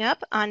 webinars coming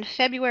up. On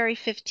February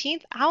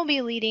 15th, I'll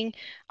be leading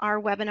our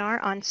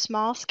webinar on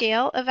small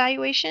scale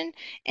evaluation,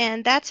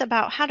 and that's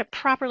about how to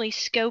properly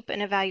scope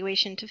an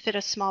evaluation to fit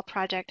a small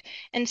project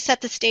and set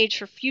the stage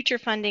for future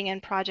funding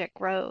and project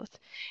growth.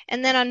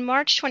 And then on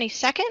March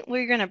 22nd,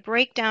 we're going to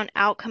break down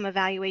outcome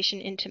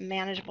evaluation into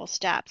manageable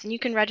steps. And you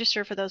can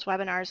register for those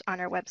webinars on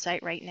our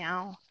website right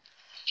now.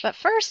 But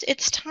first,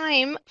 it's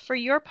time for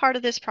your part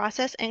of this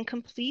process and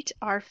complete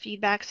our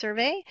feedback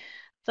survey.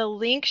 The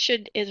link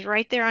is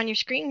right there on your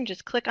screen.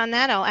 Just click on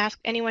that. I'll ask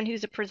anyone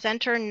who's a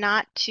presenter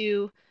not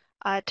to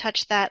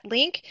touch that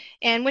link.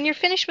 And when you're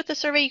finished with the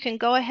survey, you can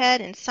go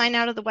ahead and sign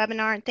out of the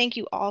webinar. And thank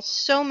you all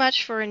so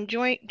much for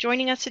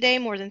joining us today.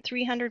 More than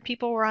 300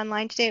 people were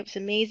online today. It was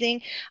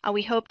amazing.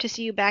 We hope to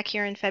see you back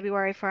here in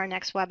February for our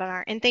next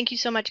webinar. And thank you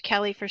so much,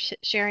 Kelly, for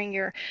sharing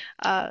your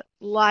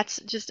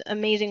just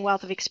amazing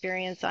wealth of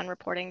experience on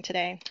reporting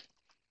today.